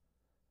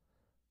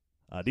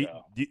 Bob, do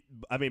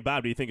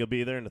you think he'll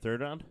be there in the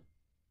third round?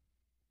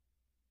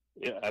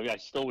 Yeah, I mean, I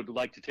still would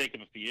like to take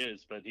him if he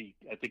is, but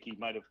I think he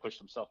might have pushed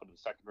himself into the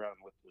second round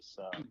with this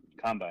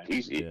combine.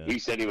 He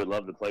said he would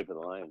love to play for the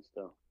Lions,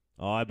 still.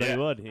 Oh, I bet he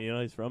would.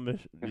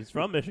 He's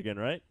from Michigan,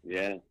 right?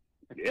 Yeah.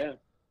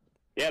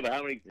 But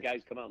how many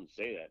guys come out and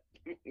say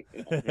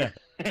that?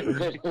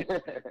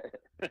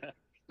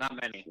 Not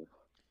many.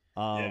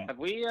 Yeah. Have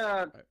we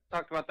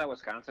talked about that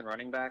Wisconsin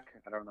running back?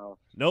 I don't know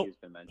if Nope. he's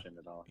been mentioned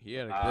at all. He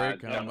had a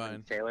great Jonathan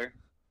combine. Taylor.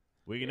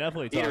 We can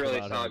definitely He had talk a really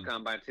about solid him.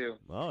 combine too.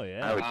 Oh I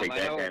yeah, would take I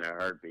that know- guy in a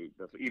heartbeat,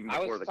 even I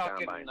before was the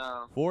talking. combine.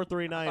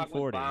 4.39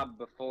 with Bob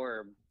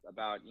before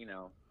about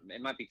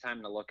it might be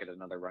time to look at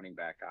another running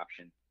back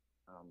option.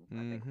 I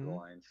think for the Mhm.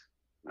 Lions.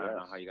 I don't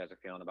know how you guys are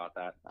feeling about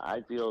that.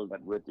 I feel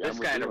with This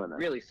I'm guy had with a you on that.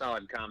 really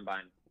solid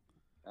combine.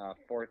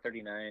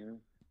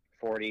 439,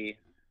 40,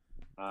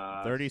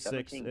 36,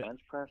 17 bench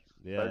press,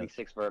 yeah.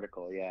 36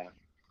 vertical. Yeah.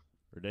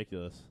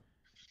 ridiculous.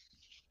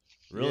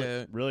 Really,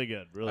 Yeah. really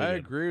good. Really I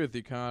good. agree with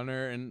you,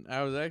 Connor, and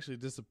I was actually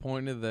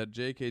disappointed that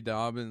J.K.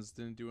 Dobbins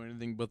didn't do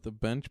anything but the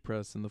bench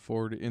press in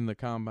the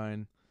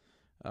combine.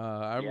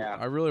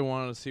 I really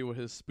wanted to see what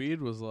his speed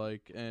was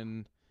like,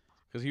 and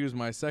because he was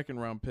my second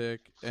round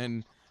pick,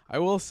 and I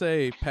will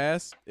say,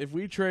 if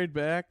we trade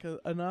back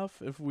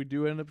enough, if we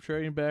do end up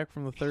trading back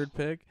from the third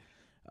pick,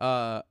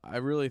 I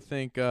really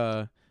think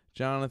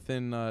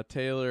Jonathan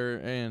Taylor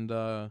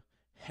and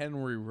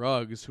Henry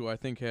Ruggs, who I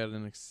think had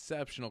an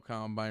exceptional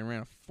combine,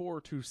 ran a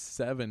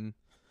 4.27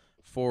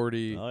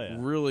 40, Oh, yeah.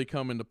 really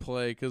come into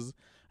play, because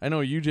I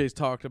know UJ's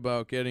talked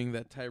about getting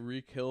that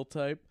Tyreek Hill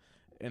type,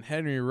 and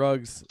Henry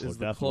Ruggs is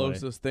the definitely.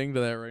 closest thing to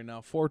that right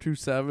now.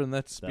 4.27,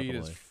 that speed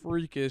Definitely. is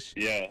freakish.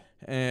 Yeah.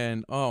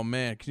 And, oh,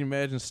 man, can you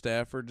imagine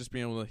Stafford just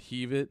being able to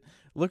heave it?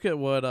 Look at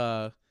what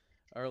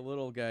our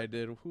little guy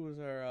did. Who was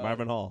our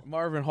Marvin Hall.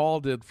 Marvin Hall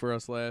did for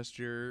us last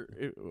year.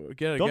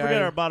 Get a Don't guy.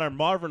 forget about our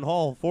Marvin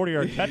Hall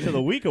 40-yard catch of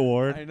the week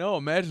award. I know.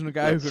 Imagine a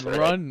guy who That's could right.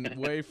 run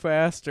way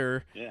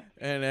faster Yeah.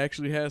 and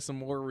actually has some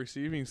more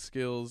receiving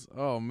skills.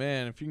 Oh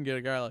man, if you can get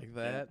a guy like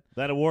that.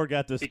 That award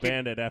got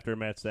disbanded after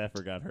Matt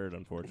Stafford got hurt,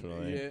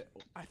 unfortunately. Yeah,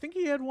 I think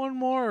he had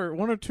one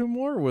or two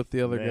more with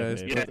the other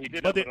guys. Maybe. Yeah, he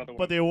did But have another but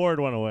one. the award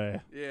went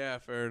away. Yeah,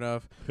 fair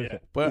enough. Yeah.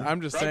 But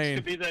I'm just Ruggs saying.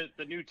 could be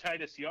the new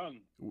Titus Young,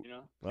 you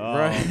know? Oh.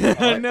 Right?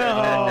 No,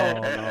 no,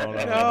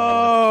 no.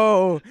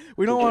 no.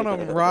 We don't want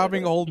them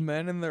robbing old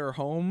men in their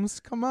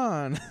homes. Come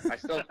on. I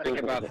still think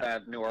about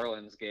that New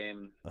Orleans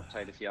game,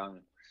 Titus Young.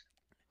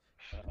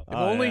 If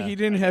Oh, only yeah. he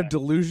didn't have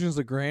delusions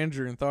of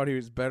grandeur and thought he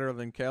was better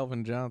than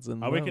Calvin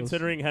Johnson. Are we That was-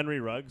 considering Henry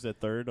Ruggs at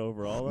third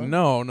overall? Then?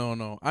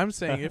 No. I'm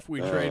saying if we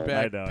trade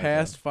back I know.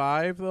 past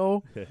 5,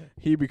 though,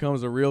 he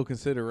becomes a real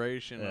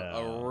consideration, Yeah.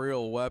 a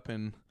real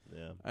weapon.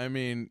 Yeah. I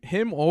mean,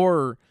 him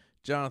or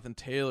Jonathan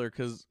Taylor,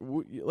 because,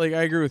 I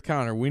agree with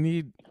Connor.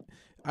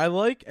 I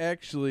like,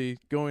 actually,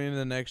 going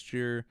into next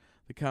year,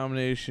 the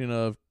combination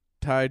of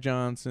Ty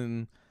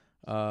Johnson,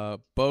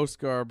 Bo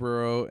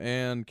Scarborough,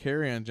 and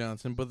Kerryon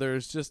Johnson, but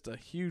there's just a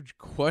huge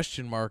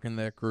question mark in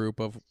that group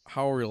of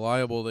how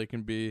reliable they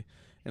can be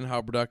and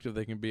how productive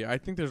they can be. I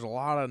think there's a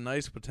lot of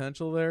nice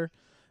potential there,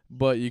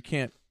 but you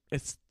can't.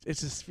 It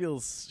just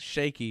feels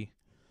shaky.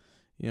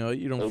 You don't Hey,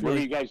 feel where do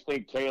like, you guys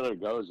think Taylor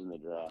goes in the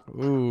draft?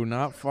 ooh,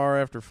 not far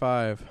after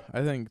 5.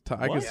 I think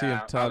I can see him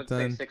I top would say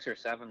 10. 6 or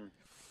 7.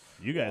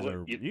 You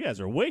guys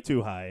are way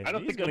too high. I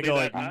don't He's think going to it'll go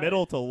be like that high.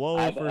 middle to low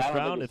I don't first think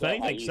round. it's If that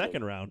high anything, either.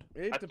 second round.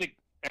 I think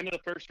end of the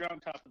first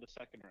round, top of the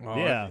second round.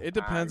 Oh, Yeah. it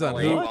depends no on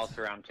way he who. falls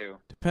to round 2.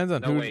 Depends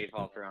on No who. way he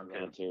falls to round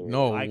 2.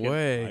 No I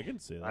way. can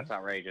see that. That's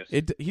outrageous.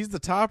 He's the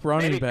top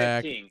running Maybe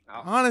back. 15.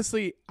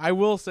 Honestly, I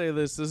will say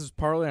this. This is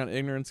partly on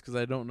ignorance because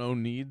I don't know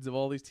needs of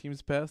all these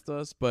teams past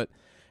us. But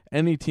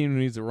any team who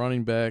needs a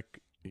running back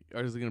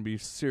is going to be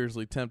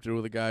seriously tempted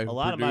with a guy who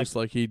produced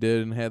like he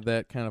did and had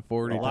that kind of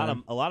 40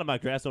 time. A lot of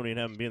mock drafts don't even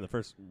have him being the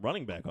first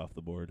running back off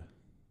the board.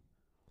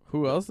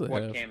 Who else they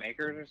What, have? Cam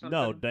Akers or something?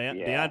 No,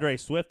 Yeah. DeAndre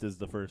Swift is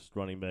the first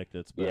running back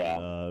that's been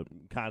Yeah.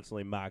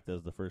 constantly mocked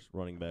as the first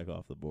running back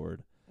off the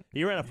board.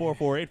 He ran a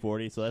 4.48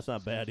 40, so that's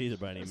not bad either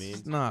by any means.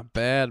 It's not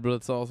bad, but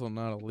it's also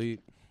not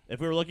elite. If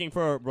we were looking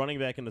for a running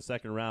back in the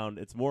second round,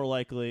 it's more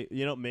likely,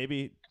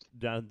 maybe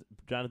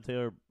Jonathan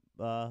Taylor.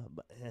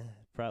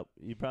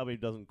 He probably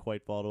doesn't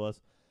quite fall to us,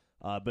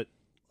 but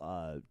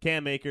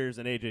Cam Akers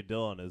and AJ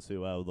Dillon is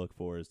who I would look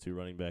for as 2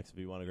 running backs if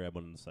you want to grab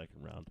one in the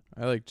second round.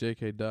 I like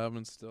J.K.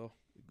 Dobbins still.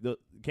 The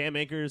Cam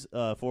Akers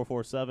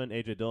 4.47,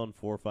 AJ Dillon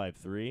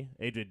 4.53.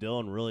 AJ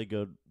Dillon really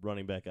good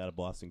running back out of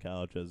Boston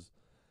College. As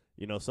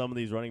some of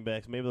these running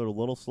backs maybe they're a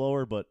little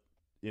slower, but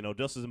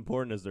just as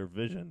important as their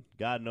vision.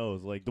 God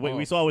knows, like the way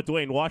we saw with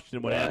Dwayne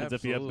Washington, what happens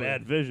if you have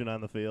bad vision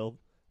on the field?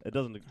 It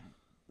doesn't.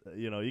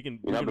 You can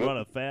run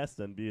it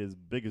fast and be as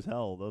big as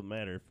hell. Doesn't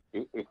matter.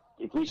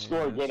 If we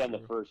score good on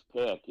the first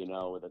pick, with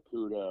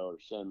Akuda or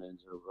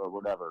Simmons or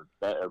whatever,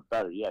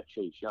 better yet,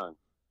 Chase Young,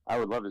 I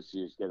would love to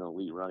see us get an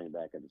elite running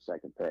back at the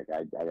second pick.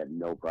 I have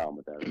no problem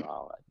with that at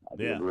all. I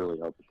would really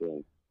hope it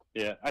did.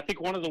 Yeah, I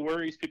think one of the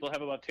worries people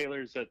have about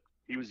Taylor is that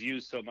he was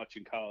used so much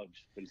in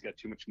college that he's got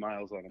too much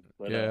miles on him.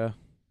 But,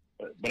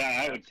 but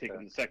I would take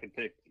him the second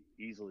pick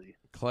easily.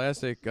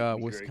 Classic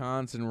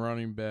Wisconsin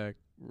running back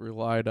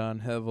relied on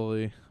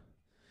heavily.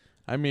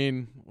 I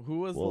mean, who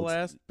was the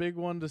last big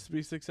one to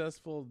be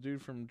successful?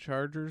 Dude from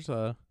Chargers?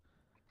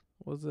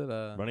 Was it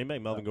running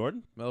back Melvin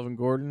Gordon? Melvin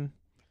Gordon.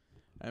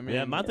 I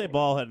mean, Monte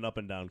Ball had an up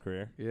and down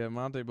career. Yeah,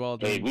 Monte Ball.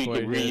 Hey, we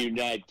quite could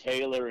reunite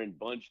Taylor and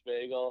Bunch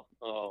Bagel.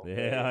 Oh,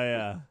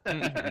 yeah.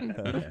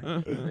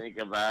 Think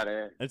about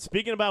it. And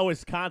speaking about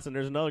Wisconsin,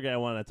 there's another guy I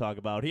want to talk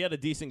about. He had a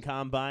decent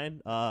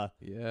combine.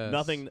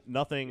 Nothing.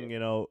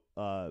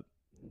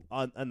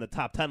 On the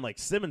top 10 like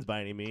Simmons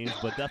by any means,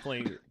 but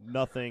definitely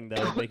nothing that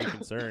would make you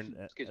concerned.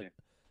 Excuse me.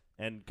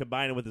 And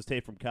combine it with his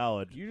tape from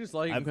college. You just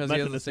like him I've because he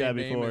has mentioned the this guy same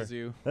name before. as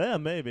you. Yeah,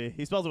 maybe.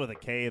 He spells it with a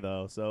K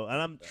though. So,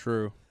 and I'm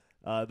true.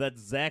 That's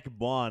Zach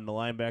Bond, the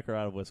linebacker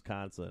out of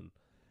Wisconsin.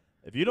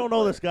 If you don't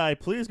know this guy,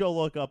 please go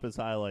look up his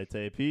highlight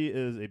tape. He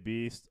is a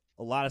beast.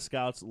 A lot of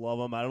scouts love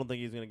him. I don't think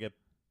he's going to get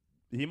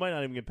 – he might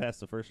not even get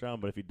past the first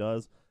round, but if he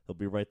does, he'll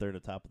be right there at the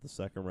top of the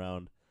second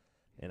round.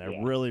 And I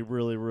really,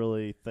 really,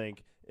 really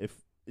think if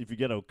you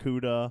get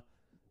Okudah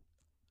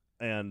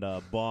and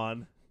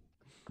Bond,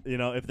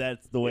 if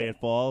that's the way it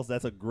falls,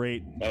 that's a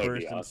great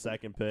first and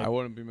second pick. I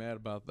wouldn't be mad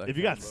about that. If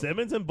you got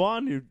Simmons and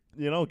Bond, you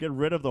get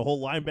rid of the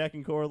whole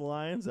linebacking core of the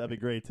Lions, that'd be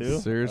great too.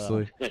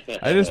 Seriously.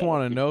 I just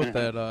want to note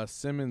that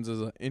Simmons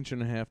is an inch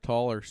and a half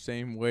taller,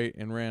 same weight,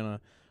 and ran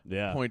a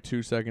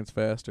 0.2 seconds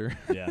faster.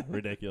 Yeah,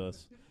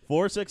 ridiculous.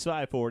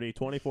 4.65 40,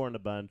 24 on the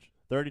bench,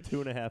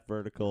 32.5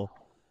 vertical,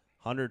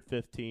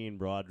 115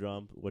 broad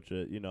jump, which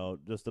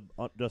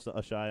just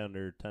a shy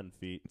under 10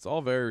 feet. It's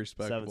all very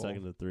respectable. 7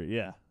 seconds and 3.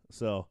 Yeah.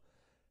 So.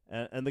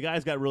 And the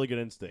guy's got really good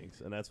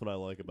instincts, and that's what I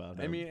like about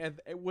him. I mean,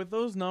 with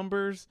those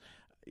numbers,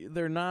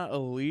 they're not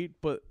elite,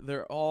 but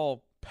they're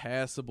all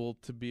passable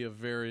to be a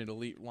very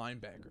elite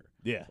linebacker.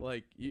 Yeah.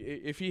 Like,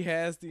 if he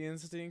has the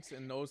instincts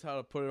and knows how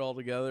to put it all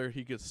together,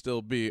 he could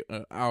still be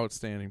an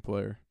outstanding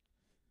player.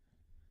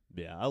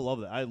 Yeah, I love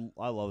that.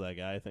 I love that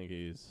guy. I think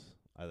he's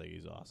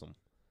awesome.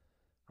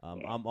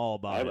 I'm all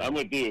about it. I'm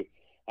with you.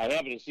 I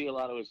happen to see a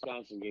lot of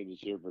Wisconsin games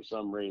this year for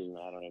some reason.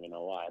 I don't even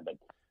know why, but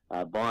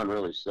Bond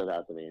really stood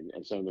out to me,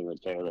 and same thing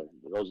with Taylor.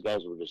 Those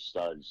guys were just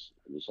studs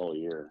this whole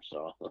year.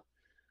 So,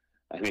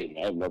 I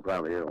have no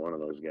problem hearing one of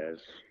those guys.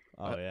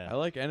 Oh, yeah. I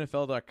like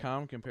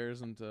NFL.com compares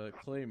him to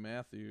Clay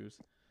Matthews.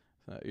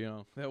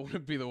 That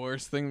wouldn't be the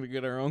worst thing to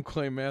get our own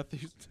Clay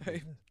Matthews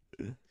type.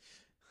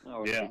 I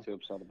wouldn't be too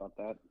upset about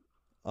that.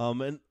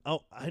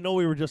 I know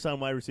we were just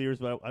on wide receivers,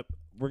 but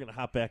we're going to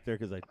hop back there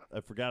because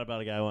I forgot about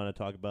a guy I want to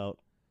talk about.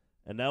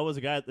 And that was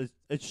a guy that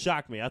it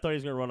shocked me. I thought he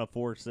was going to run a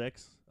 4.6.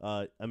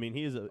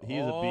 He's a beast.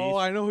 Oh,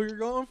 I know who you're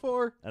going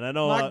for. And I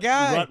know my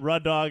guy.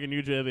 Rud Dog and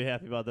UJ will be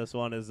happy about this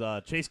one. Is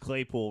Chase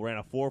Claypool ran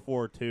a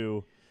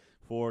 4.42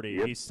 40.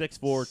 Yep. He's 6'4",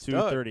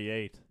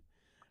 238.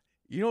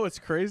 You know what's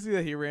crazy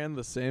that he ran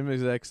the same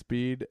exact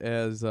speed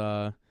as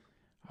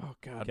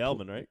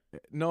Calvin, right?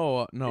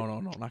 No,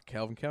 not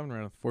Calvin. Calvin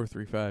ran a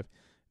 4.35.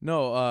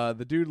 No,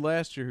 the dude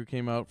last year who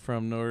came out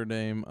from Notre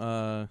Dame.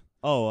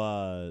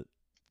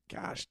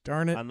 Gosh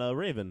darn it. on the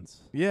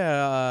Ravens.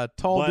 Yeah,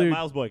 tall dude.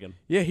 Miles Boykin.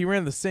 Yeah, he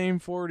ran the same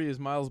 40 as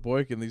Miles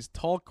Boykin. These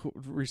tall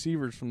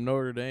receivers from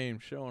Notre Dame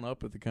showing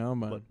up at the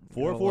combine. But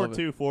You gotta love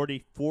it.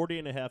 4.42,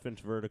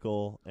 40.5-inch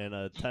vertical, and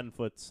a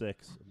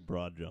 10'6"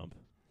 broad jump.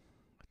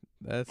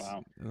 That's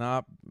Wow.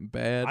 not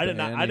bad. I did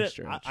by not. any I did.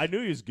 stretch. I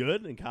knew he was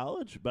good in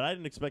college, but I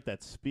didn't expect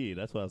that speed.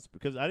 That's what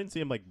because I didn't see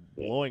him like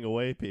blowing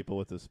away people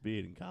with his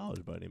speed in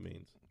college by any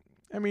means.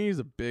 I mean, he's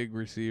a big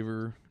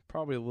receiver,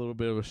 probably a little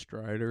bit of a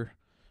strider,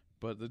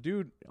 but the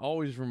dude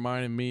always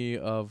reminded me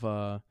of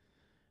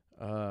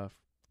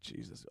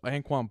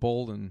Anquan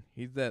Bolden.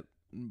 He's that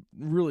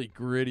really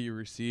gritty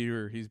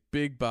receiver. He's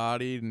big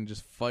bodied and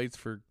just fights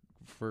for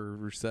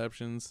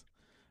receptions.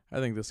 I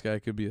think this guy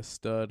could be a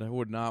stud. I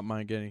would not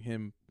mind getting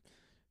him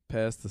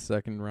past the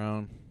second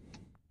round.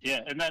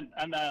 Yeah, and then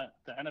on the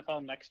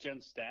NFL Next Gen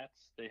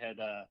stats, they had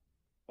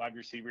wide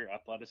receiver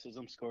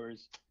athleticism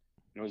scores.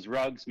 It was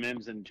Ruggs,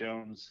 Mims, and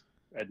Jones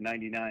at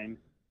 99,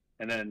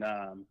 and then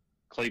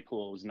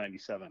Claypool was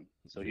 97.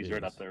 So he's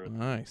right up there with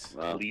Nice.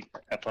 elite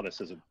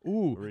athleticism.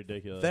 Ooh,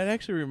 Ridiculous. that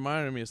actually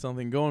reminded me of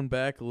something. Going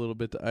back a little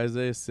bit to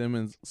Isaiah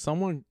Simmons,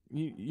 someone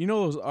you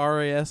know those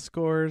RAS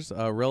scores,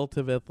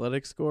 relative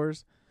athletic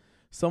scores.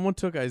 Someone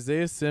took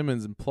Isaiah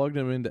Simmons and plugged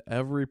him into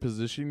every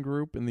position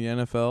group in the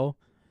NFL,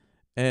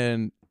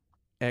 and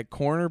at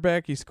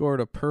cornerback he scored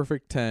a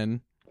perfect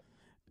 10.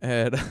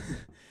 At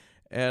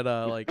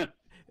like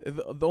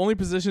the only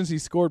positions he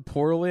scored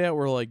poorly at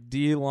were like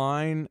D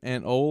line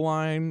and O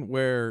line,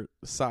 where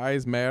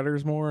size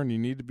matters more, and you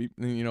need to be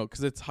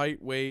because it's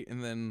height, weight,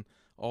 and then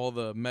all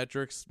the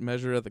metrics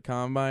measured at the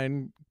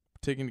combine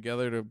taken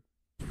together to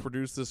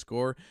produce the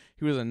score.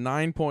 He was a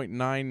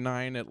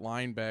 9.99 at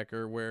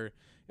linebacker, where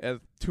at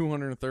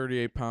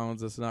 238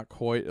 pounds, that's not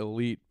quite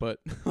elite, but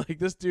like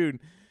this dude,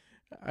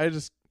 I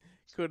just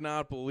could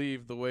not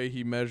believe the way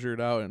he measured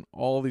out in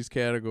all these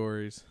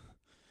categories.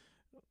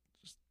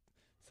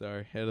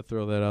 Sorry, had to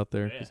throw that out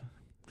there.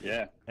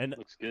 Yeah, And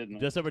looks good.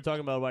 Man. just that we're talking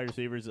about wide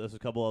receivers, there's a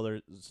couple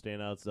other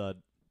standouts.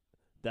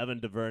 Devin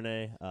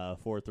DuVernay,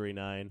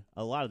 4.39.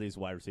 A lot of these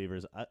wide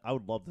receivers, I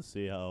would love to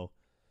see how,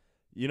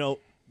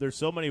 there's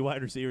so many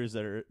wide receivers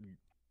that are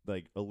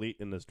like elite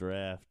in this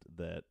draft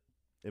that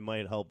it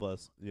might help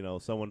us,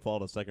 someone fall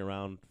to second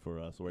round for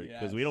us,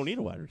 because we don't need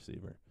a wide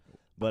receiver.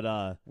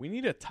 But We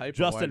need a type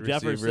Justin of wide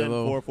receiver, Jefferson,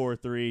 though.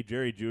 4.43.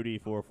 Jerry Jeudy,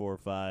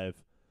 4.45.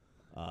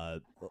 A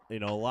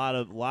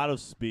lot of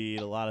speed,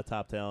 a lot of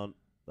top talent.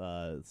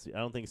 I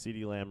don't think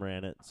CeeDee Lamb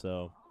ran it,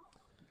 so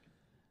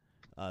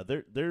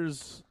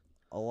there's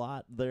a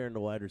lot there in the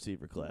wide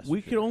receiver class.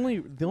 The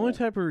only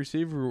type of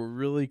receiver we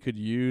really could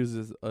use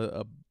is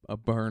a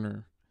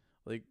burner,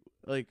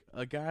 like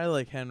a guy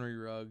like Henry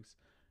Ruggs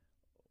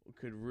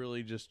could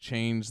really just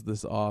change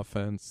this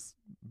offense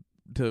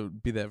to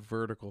be that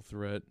vertical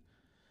threat.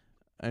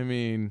 I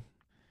mean,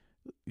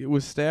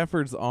 with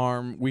Stafford's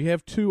arm, we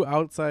have two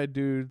outside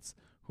dudes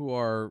who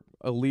are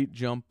elite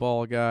jump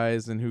ball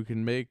guys and who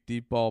can make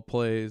deep ball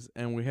plays,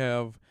 and we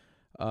have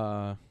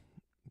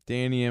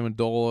Danny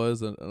Amendola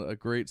is a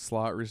great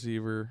slot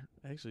receiver.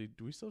 Actually,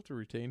 do we still have to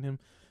retain him?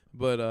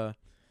 But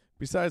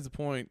besides the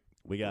point,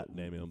 we got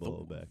Damian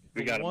Amendola back.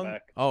 We got him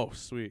back. Oh,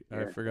 sweet! I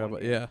Yeah, forgot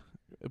about 1 yeah.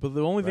 But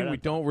the only Right thing on we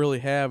top. don't really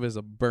have is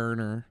a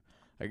burner,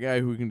 a guy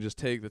who can just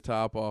take the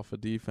top off a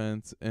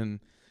defense. And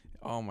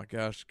oh my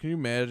gosh, can you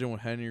imagine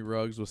what Henry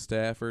Ruggs with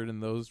Stafford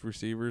and those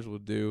receivers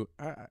would do?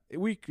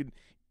 We could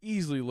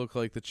easily look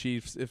like the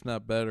Chiefs, if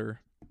not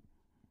better.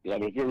 Yeah,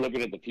 but if you're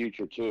looking at the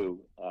future too,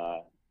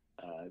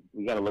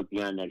 we got to look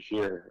beyond next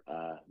year.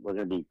 We're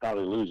going to be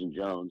probably losing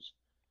Jones.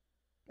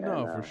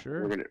 No, for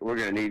sure. We're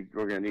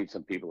gonna need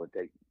some people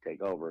to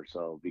take over.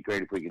 So it'd be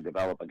great if we could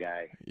develop a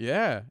guy.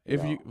 Yeah,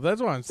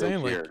 that's what I'm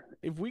saying. Like, year.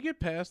 if we get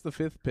past the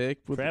 5th pick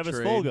with Travis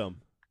the Fulgham.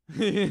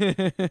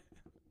 trade,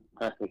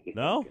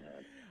 No?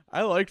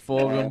 I liked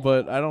Fulgham,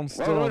 but I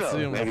still Well, don't see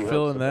him maybe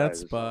filling that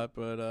that's spot.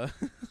 But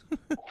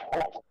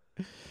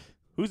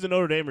Who's the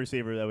Notre Dame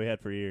receiver that we had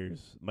for years?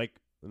 Mike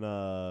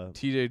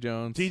T.J.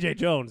 Jones, TJ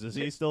Jones. Is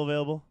he still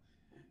available?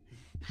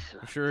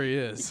 I'm sure he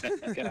is.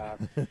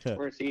 God,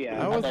 where's he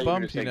at? I was thought you were bummed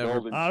gonna he say never.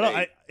 Golden I don't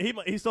know.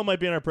 State. He still might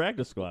be in our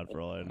practice squad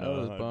for all I I know.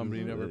 was bummed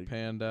he never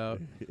panned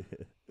out.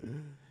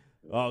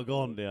 Oh,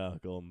 Golden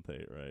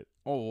Tate, right?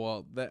 Oh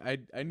well,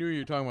 I knew you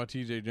were talking about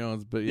T.J.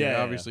 Jones, but yeah,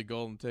 Yeah. obviously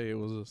Golden Tate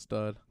was a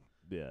stud.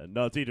 Yeah,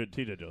 no,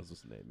 TJ Jones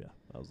is the name. Yeah,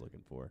 I was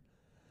looking for.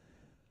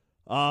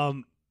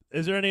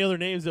 Is there any other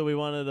names that we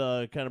wanted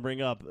to kind of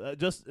bring up?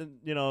 Just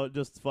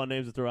fun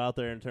names to throw out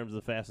there in terms of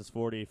the fastest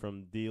 40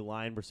 from the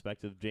line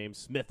perspective. James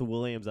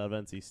Smith-Williams out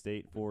of NC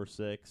State,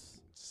 4.6.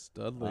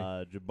 Studley.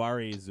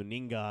 Jabari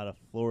Zuninga out of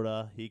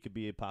Florida. He could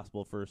be a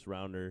possible first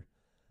rounder.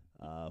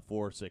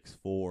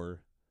 4.64.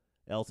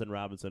 Elton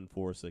Robinson,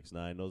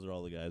 4.69. Those are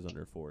all the guys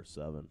under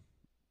 4.7.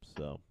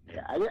 So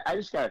Yeah, I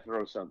just gotta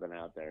throw something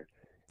out there.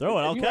 throw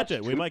it. Have I'll you catch watched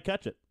it. We two- might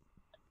catch it.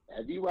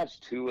 Have you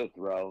watched Tua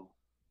throw?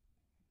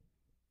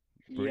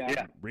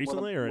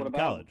 Recently or what in about-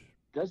 college?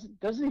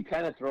 Doesn't he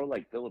kind of throw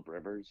like Phillip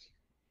Rivers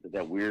with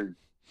that weird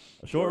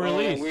A short Well,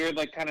 release. weird,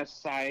 like kind of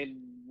side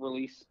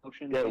release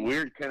motion. That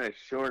weird kind of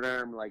short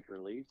arm like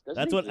release.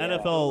 That's what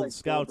NFL like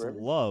scouts Phil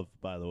Rivers. love,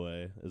 by the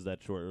way, is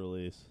that short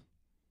release.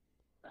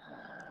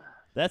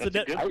 That's, That's a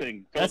good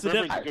thing. that's Phil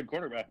the Rivers is a good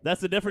quarterback.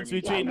 That's the difference I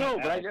mean, between I know,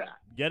 but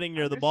getting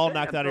I'm the just ball saying,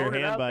 knocked I'm out of your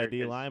throwing it hand out by a there D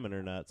 'cause- lineman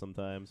or not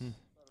sometimes. It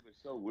was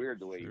so weird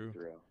the way True. he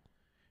threw.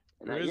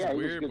 And It I- is yeah, he was a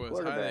weird, good but it's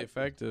highly quarterback.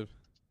 effective.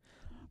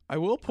 I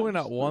will point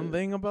out one just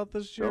thing about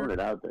this Throwing year, it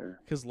out there.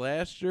 because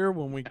last year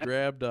when we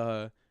grabbed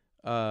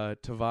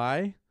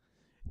Tavai,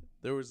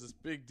 there was this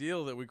big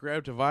deal that we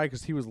grabbed Tavai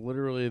because he was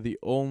literally the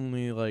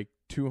only like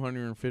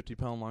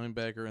 250-pound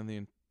linebacker in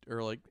the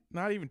or like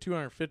not even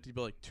 250,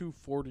 but like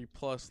 240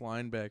 plus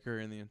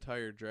linebacker in the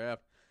entire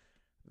draft.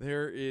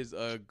 There is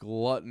a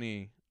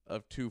gluttony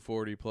of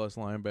 240 plus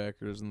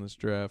linebackers in this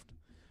draft.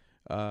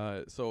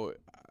 So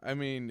I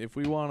mean, if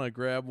we want to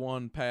grab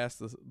one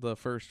past the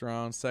first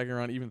round, second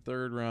round, even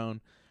third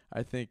round,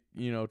 I think,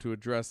 to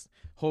address,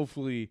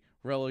 hopefully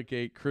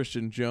relegate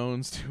Christian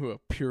Jones to a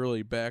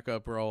purely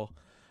backup role,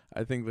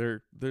 I think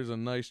there's a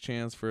nice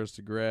chance for us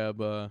to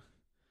grab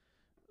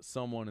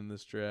someone in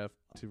this draft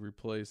to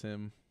replace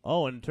him.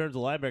 Oh, in terms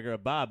of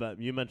linebacker, Bob,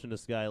 you mentioned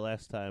this guy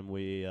last time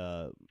we,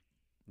 the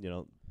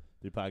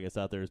podcast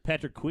out there is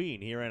Patrick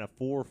Queen. He ran a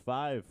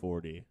 4.5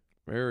 40.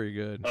 Very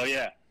good. Oh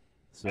yeah,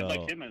 So I'd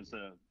like him as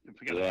if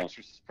we got an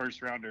extra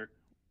first rounder.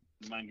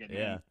 Mind getting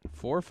yeah, him.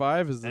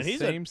 4.5 is the and he's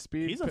same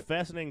speed. He's a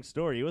fascinating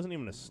story. He wasn't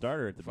even a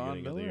starter at the Von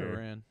beginning of the Miller year.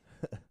 ran.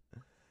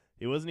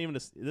 He wasn't even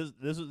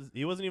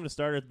he wasn't even a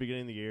starter at the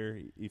beginning of the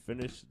year. He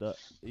finished.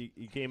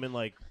 He came in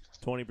like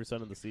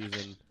 20% of the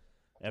season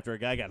after a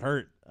guy got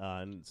hurt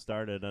and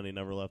started, and he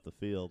never left the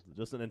field.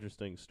 Just an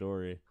interesting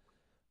story.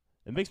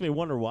 It makes me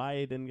wonder why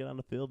he didn't get on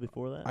the field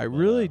before that. I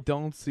really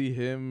don't see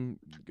him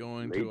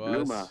going to Late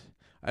bloomer. us.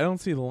 I don't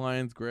see the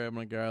Lions grabbing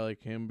a guy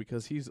like him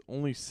because he's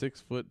only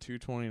 6 foot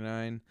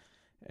 229,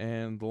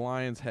 and the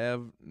Lions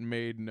have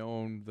made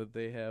known that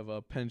they have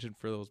a penchant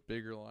for those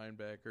bigger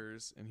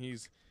linebackers, and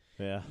he's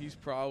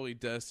probably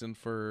destined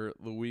for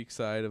the weak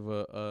side of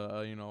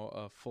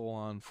a full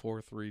on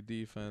 4-3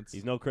 defense.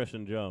 He's no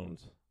Christian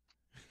Jones.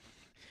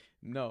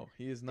 No,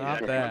 he is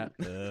not that.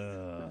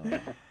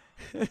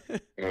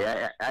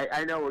 Yeah,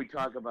 I know we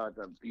talk about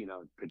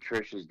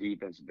Patricia's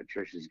defense and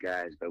Patricia's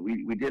guys, but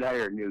we did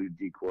hire a new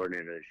D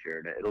coordinator this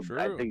year. And True.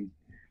 I think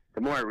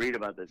the more I read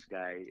about this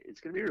guy, it's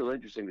going to be real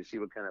interesting to see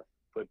what kind of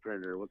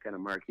footprint or what kind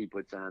of mark he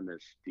puts on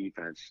this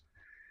defense.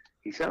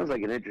 He sounds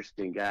like an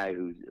interesting guy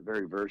who's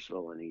very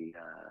versatile, and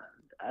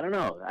I don't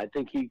know. I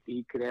think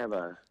he could have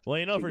a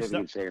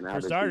significant say in how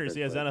for this starters,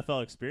 he has defense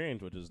NFL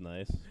experience, which is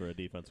nice for a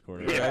defense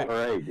plays. coordinator. Yeah,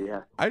 right.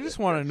 Yeah. I just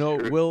want to That's know,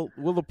 true.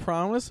 will the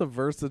promise of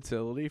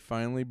versatility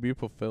finally be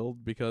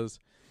fulfilled? Because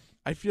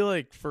I feel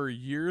like for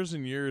years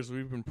and years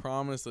we've been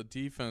promised a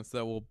defense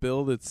that will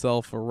build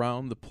itself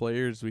around the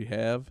players we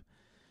have.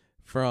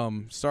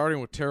 From starting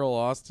with Terrell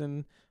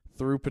Austin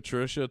through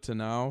Patricia to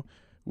now,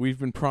 we've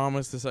been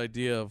promised this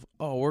idea of,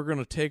 we're going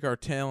to take our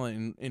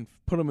talent and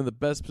put them in the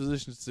best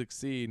position to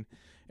succeed.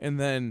 And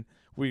then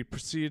we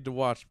proceeded to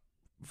watch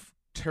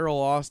Terrell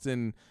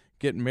Austin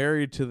get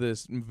married to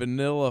this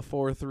vanilla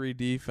 4-3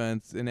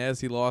 defense, and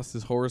as he lost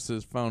his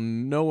horses,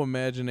 found no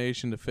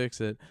imagination to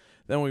fix it.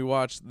 Then we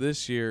watched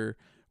this year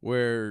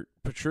where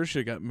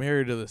Patricia got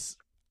married to this,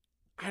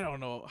 I don't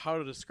know how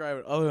to describe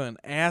it other than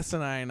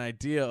asinine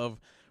idea of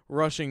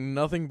rushing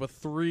nothing but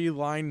 3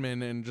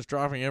 linemen and just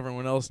dropping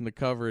everyone else into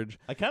coverage.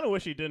 I kind of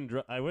wish he didn't.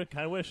 I would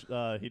kind of wish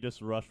he just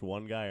rushed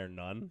one guy or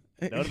none.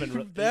 That would have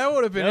been. That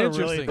would have been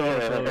really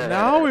interesting.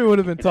 Now we would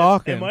have been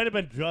talking. It might have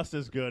been just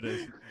as good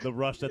as the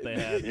rush that they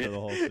had for the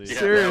whole season. Yeah,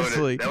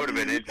 Seriously. that would have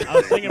been interesting. I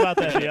was thinking about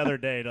that the other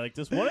day. Like,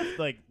 just what if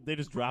they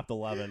just dropped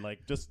 11,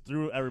 just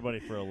threw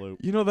everybody for a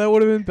loop. That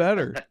would have been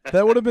better.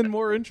 That would have been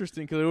more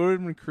interesting because it would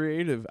have been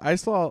creative. I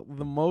saw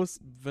the most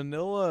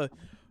vanilla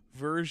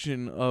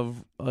version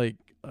of a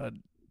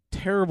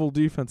terrible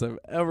defense I've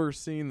ever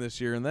seen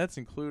this year, and that's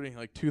including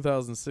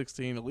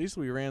 2016. At least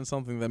we ran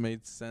something that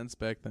made sense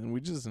back then. We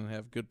just didn't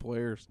have good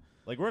players.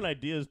 We're an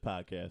ideas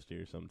podcast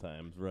here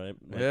sometimes, right?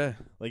 Yeah.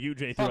 Like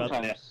UJ threw out.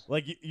 Sometimes.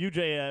 Like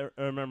UJ,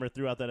 I remember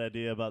threw out that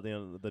idea about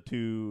the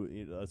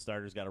two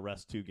starters got to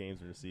rest 2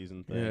 games in the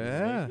season thing.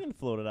 Yeah. You can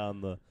float it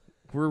on the.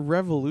 We're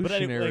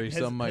revolutionary,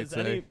 some might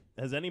say.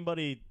 Has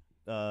anybody?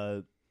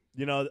 I'm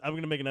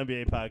going to make an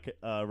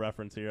NBA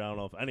reference here. I don't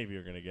know if any of you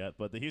are going to get,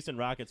 but the Houston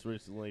Rockets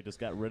recently just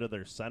got rid of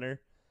their center,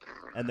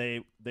 and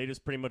they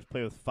just pretty much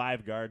play with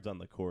 5 guards on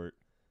the court,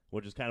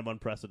 which is kind of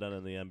unprecedented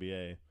in the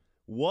NBA.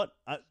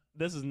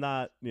 This is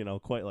not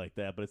quite like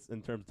that, but it's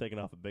in terms of taking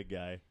off a big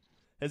guy.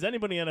 Has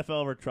anybody in the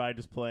NFL ever tried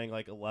just playing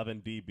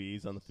 11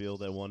 DBs on the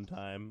field at one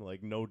time,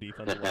 no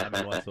defensive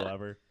lineman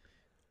whatsoever?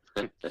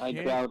 I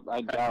doubt.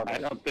 I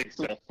don't think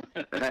so.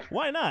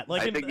 Why not?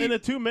 I In think a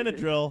 2-minute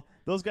drill,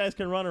 those guys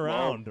can run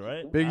around,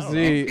 right? Big I don't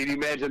Z. Can you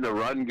imagine the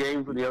run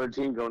game for the other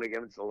team going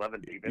against 11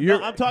 defense? No,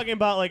 I'm talking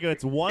about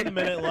it's 1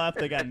 minute left.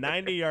 They got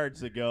 90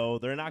 yards to go.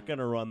 They're not going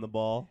to run the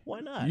ball. Why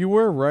not? You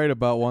were right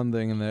about one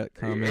thing in that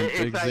comment,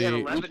 If Big I had Z.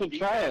 11 You should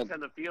try defense it. on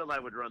the field, I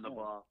would run the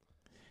ball.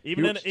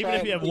 even if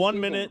you have 1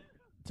 minute,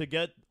 to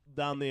get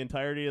down the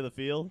entirety of the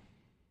field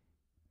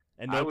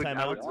and no I would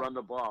timeouts? run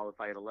the ball if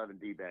I had 11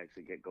 D-backs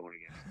and get going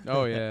again.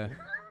 Oh yeah.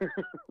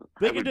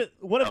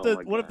 What if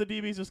God. the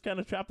DBs just kind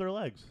of chop their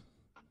legs?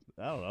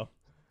 I don't know.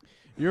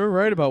 You were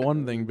right about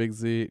one thing, Big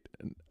Z.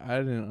 I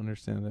didn't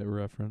understand that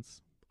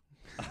reference.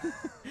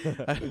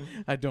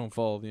 I don't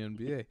follow the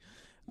NBA.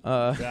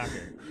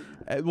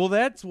 Well,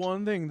 that's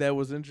one thing that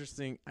was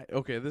interesting.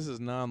 Okay, this is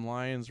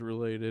non-Lions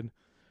related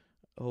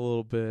a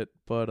little bit,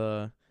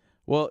 but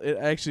well, it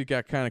actually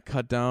got kind of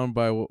cut down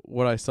by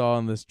what I saw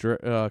in this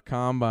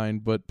combine.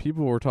 But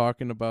people were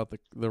talking about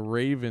the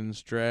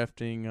Ravens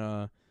drafting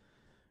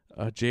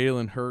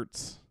Jalen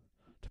Hurts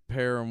to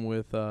pair him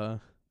with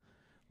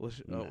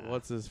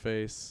what's his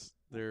face,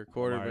 their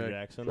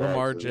quarterback,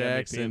 Lamar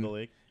Jackson. In the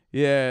league.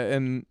 Yeah,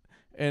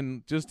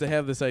 and just to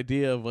have this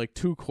idea of like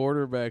two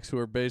quarterbacks who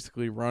are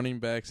basically running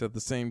backs at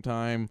the same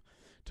time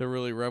to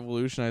really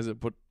revolutionize it.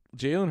 But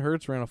Jalen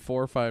Hurts ran a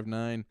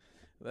 4.59.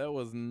 That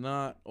was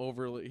not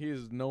overly. He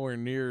is nowhere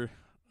near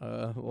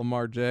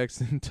Lamar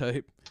Jackson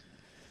type.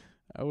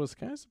 I was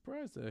kind of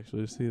surprised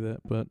actually to see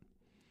that, but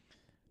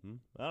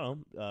I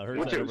don't know.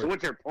 Hurts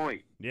What's your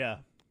point? Yeah.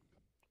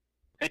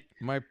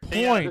 my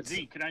Hey, point.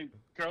 Z, can I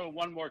throw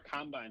one more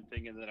combine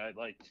thing in that I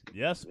liked?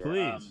 Yes,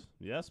 please.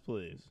 Yes,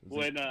 please.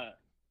 When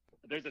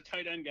there's a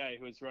tight end guy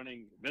who is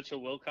running,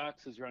 Mitchell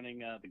Wilcox is running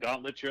the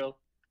gauntlet drill,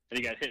 and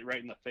he got hit right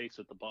in the face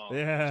with the ball.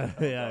 Yeah.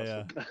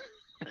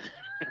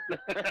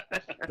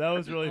 That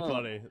was really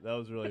funny. That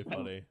was really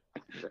funny.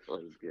 That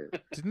was good.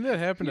 Didn't that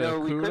happen to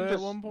we could Akuda at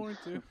just- one point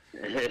too?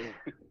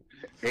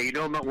 Hey, you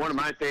know, one of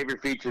my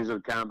favorite features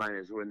of combine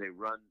is when they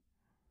run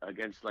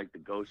against like the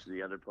ghosts of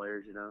the other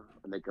players. You know,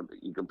 when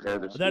you compare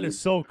the. That is speeds.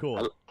 so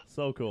cool.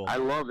 So cool. I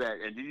love that.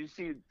 And did you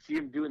see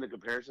him doing the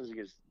comparisons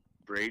against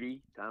Brady,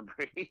 Tom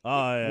Brady?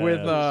 Oh yeah.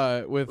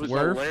 With It was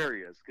Wirth?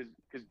 hilarious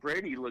because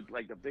Brady looked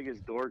like the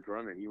biggest dork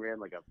runner. He ran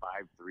like a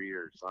 5.3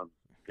 or some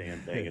damn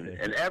thing,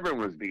 and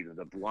everyone was beating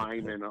the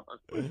linemen.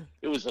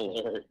 It was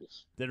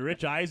hilarious. Did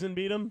Rich Eisen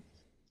beat him?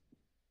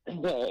 He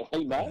might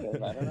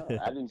have. I don't know.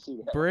 I didn't see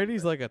that.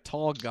 Brady's like a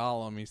tall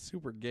golem. He's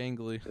super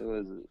gangly.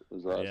 It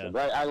was awesome. Yeah.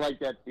 But I like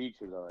that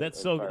feature though.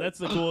 That's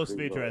the coolest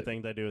feature I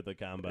think they do with the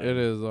combine. It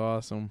is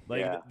awesome. Like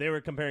Yeah. they were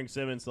comparing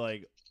Simmons to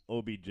like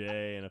OBJ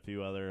and a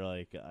few other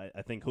like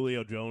I think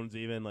Julio Jones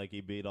even like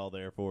he beat all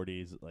their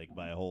 40s like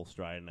by a whole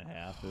stride and a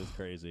half. It was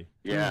crazy.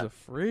 Yeah. He's a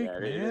freak, Yeah,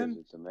 it man. is.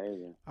 It's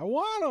amazing. I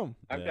want him.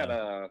 I got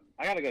a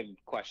good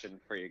question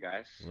for you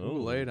guys.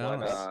 Ooh, lay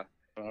down. What,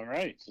 All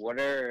right. what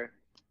are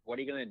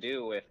you gonna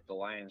do if the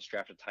Lions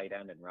draft a tight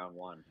end in round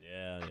 1?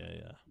 Yeah.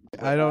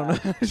 I don't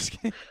know. Just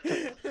kidding.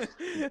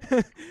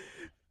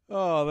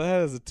 Oh,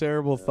 that is a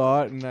terrible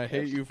thought, and I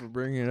hate you for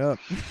bringing it up.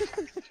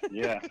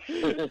 Yeah.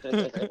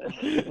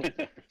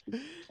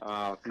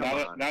 Oh, come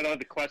not on. out of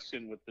the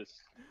question with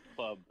this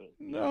club, but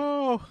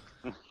No.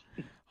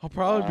 I'll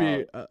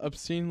probably be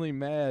obscenely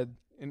mad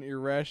and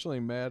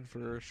irrationally mad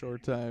for a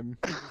short time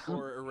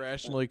before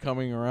irrationally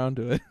coming around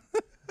to it.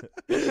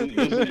 This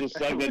is a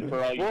segment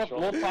for all you We'll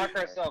trolls. talk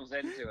ourselves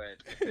into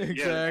it. yeah, get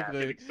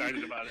Exactly.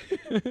 excited about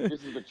it.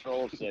 This is the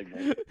troll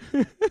segment.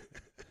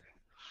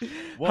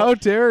 Well, How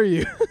dare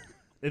you?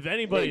 if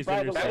anybody's Wait,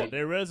 by the interested, way-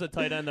 there is a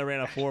tight end that ran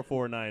a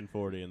 4.49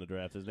 40 in the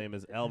draft. His name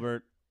is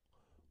Albert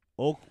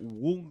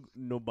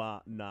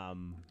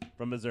Okwunobanam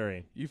from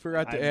Missouri. You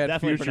forgot to I add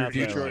definitely future pronounced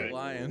that Detroit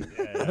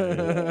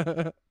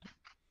right.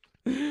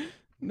 Lion. Yeah.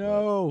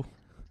 No.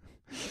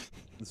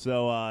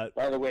 So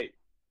By the way,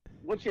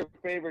 what's your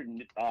favorite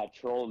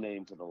troll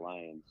name for the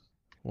Lions?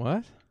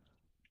 What?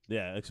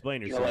 yeah,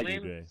 explain You know, yourself,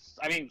 like- DJ.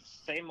 I mean,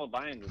 Same Old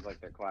Lions is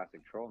like their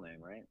classic troll name,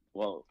 right?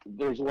 Well,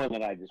 there's one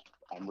that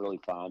I'm really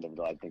fond of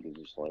that I think is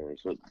just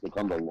hilarious. They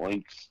call them the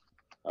Loinks.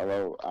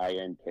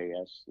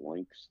 Loinks.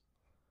 Loinks.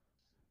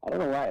 I don't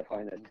know why I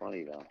find that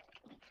funny though.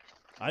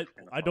 I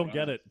don't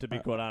get it, to be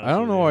quite honest. I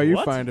don't with know why you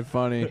What? find it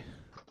funny.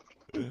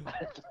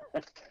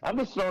 I'm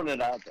just throwing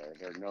it out there.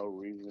 There's no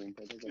reason.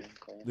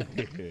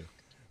 To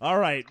All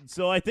right,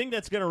 so I think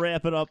that's going to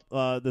wrap it up,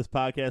 this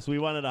podcast. We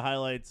wanted to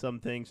highlight some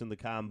things in the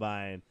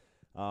Combine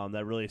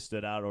that really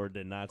stood out or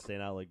did not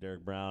stand out, like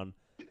Derek Brown,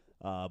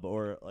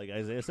 or like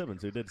Isaiah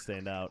Simmons, who did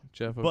stand out.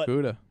 Jeff But-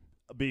 Okuda.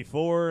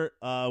 Before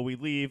we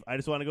leave, I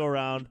just want to go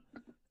around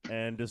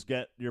and just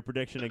get your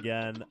prediction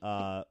again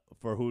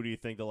for who do you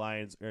think the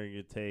Lions are going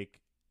to take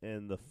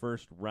in the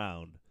first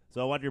round. So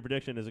I want your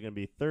prediction. Is it going to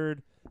be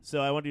third? So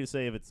I want you to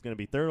say if it's going to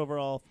be third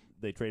overall,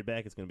 they trade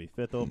back, it's going to be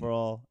fifth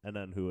overall, and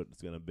then who it's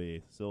going to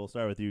be. So we'll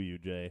start with you,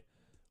 UJ.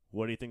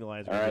 What do you think the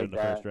Lions are going to do in the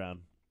first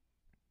round?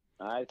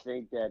 I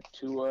think that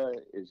Tua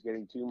is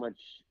getting too much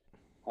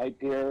hype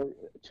here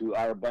to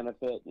our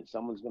benefit, and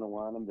someone's going to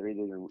want him. They're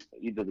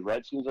either the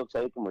Redskins will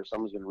take him, or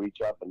someone's going to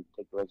reach up and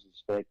take the rest of the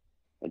stick,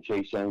 and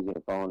Chase Young's going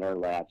to fall in their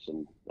laps,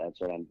 and that's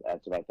what I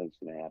think is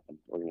going to happen.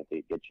 We're going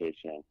to get Chase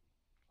Young.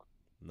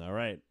 All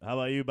right. How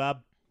about you,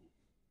 Bob?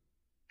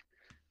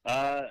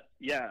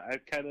 Yeah, I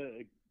kind of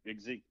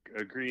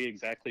agree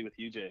exactly with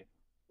UJ,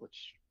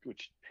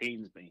 which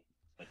pains me.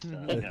 But,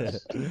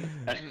 yes.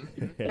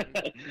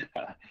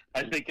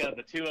 I think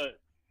the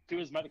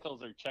Tua's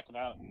medicals are checking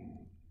out,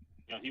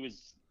 and he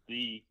was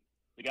the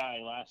guy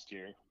last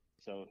year,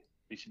 so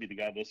he should be the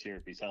guy this year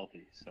if he's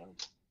healthy. So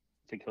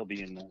I think he'll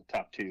be in the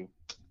top 2,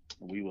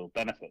 and we will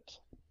benefit.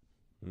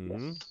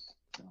 Mm-hmm. Yes.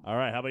 All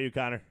right, how about you,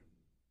 Connor?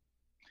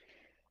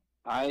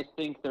 I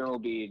think there will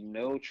be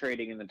no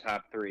trading in the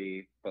top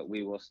 3, but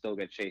we will still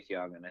get Chase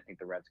Young, and I think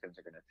the Redskins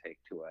are going to take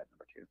Tua at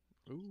number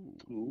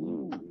 2.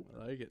 Ooh,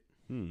 I like it.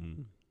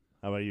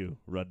 How about you,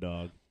 Red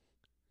Dog?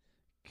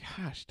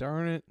 Gosh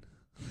darn it.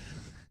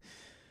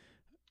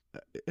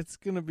 It's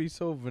going to be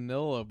so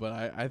vanilla, but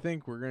I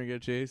think we're going to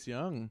get Chase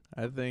Young.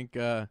 I think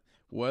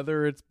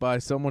whether it's by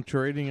someone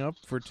trading up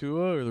for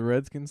Tua or the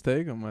Redskins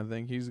take him, I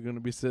think he's going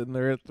to be sitting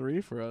there at 3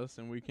 for us,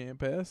 and we can't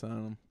pass on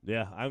him.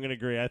 Yeah, I'm going to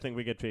agree. I think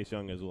we get Chase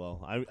Young as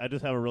well. I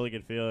just have a really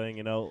good feeling.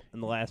 In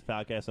the last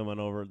podcast, I went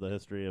over the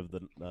history of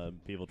the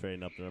people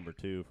trading up to number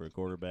 2 for a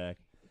quarterback.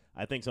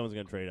 I think someone's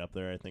going to trade up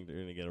there. I think they're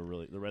going to get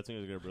the Redskins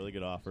are going to get a really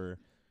good offer.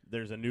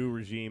 There's a new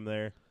regime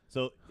there.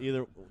 So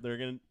they're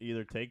going to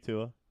either take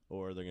Tua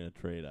or they're going to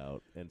trade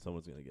out, and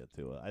someone's going to get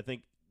Tua. I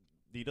think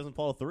he doesn't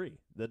fall 3.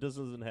 That just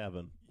doesn't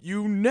happen.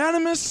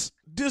 Unanimous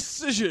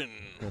decision.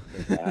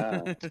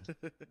 Kind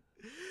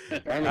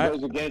of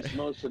goes against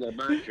most of the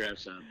mock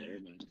drafts out there.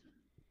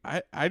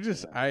 But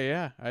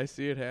I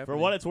see it happening. For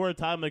what it's worth,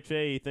 Tom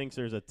McShay, he thinks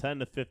there's a 10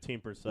 to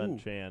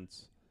 15%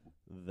 chance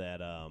that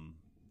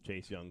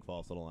Chase Young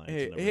falls to the Lions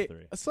at number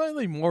 3. A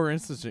slightly more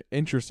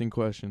interesting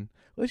question.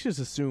 Let's just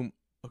assume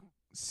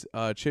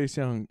Chase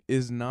Young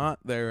is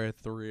not there at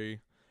 3.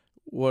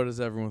 What does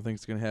everyone think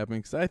is going to happen?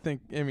 Because I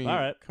mean, all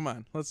right, come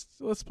on, let's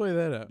play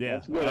that out. Yeah,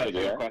 that's a good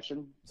idea.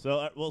 Question.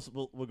 So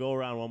we'll go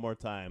around one more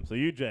time. So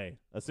you, Jay,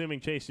 assuming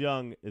Chase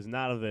Young is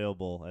not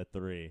available at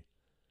 3,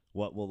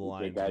 what will the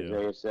Lions do?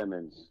 Isaiah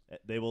Simmons.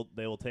 They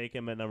will take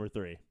him at number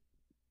 3.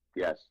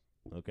 Yes.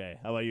 Okay.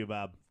 How about you,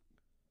 Bob?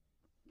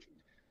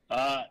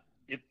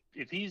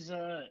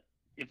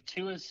 If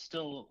Tua's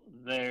still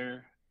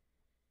there,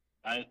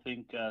 I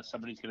think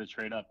somebody's going to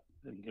trade up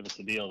and give us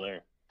a deal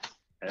there.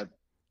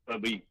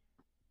 But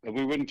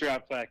we wouldn't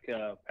draft back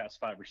past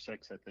 5 or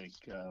 6. I think.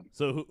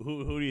 So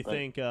who do you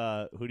think?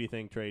 Who do you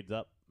think trades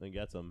up and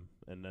gets them?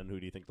 And then who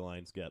do you think the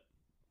Lions get?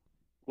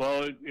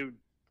 Well,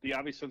 the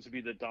obvious ones would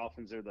be the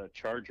Dolphins or the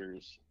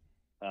Chargers.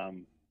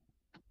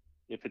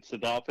 If it's the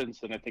Dolphins,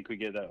 then I think we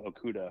get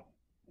Okudah.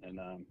 And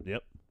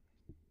yep.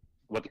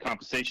 What the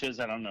compensation is,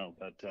 I don't know,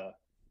 but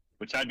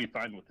which I'd be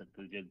fine with if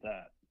they did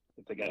that.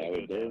 If they got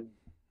a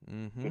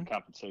good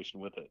compensation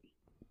with it.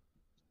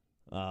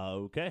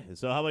 Okay.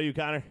 So how about you,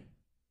 Connor?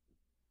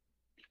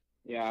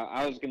 Yeah,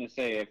 I was going to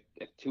say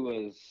if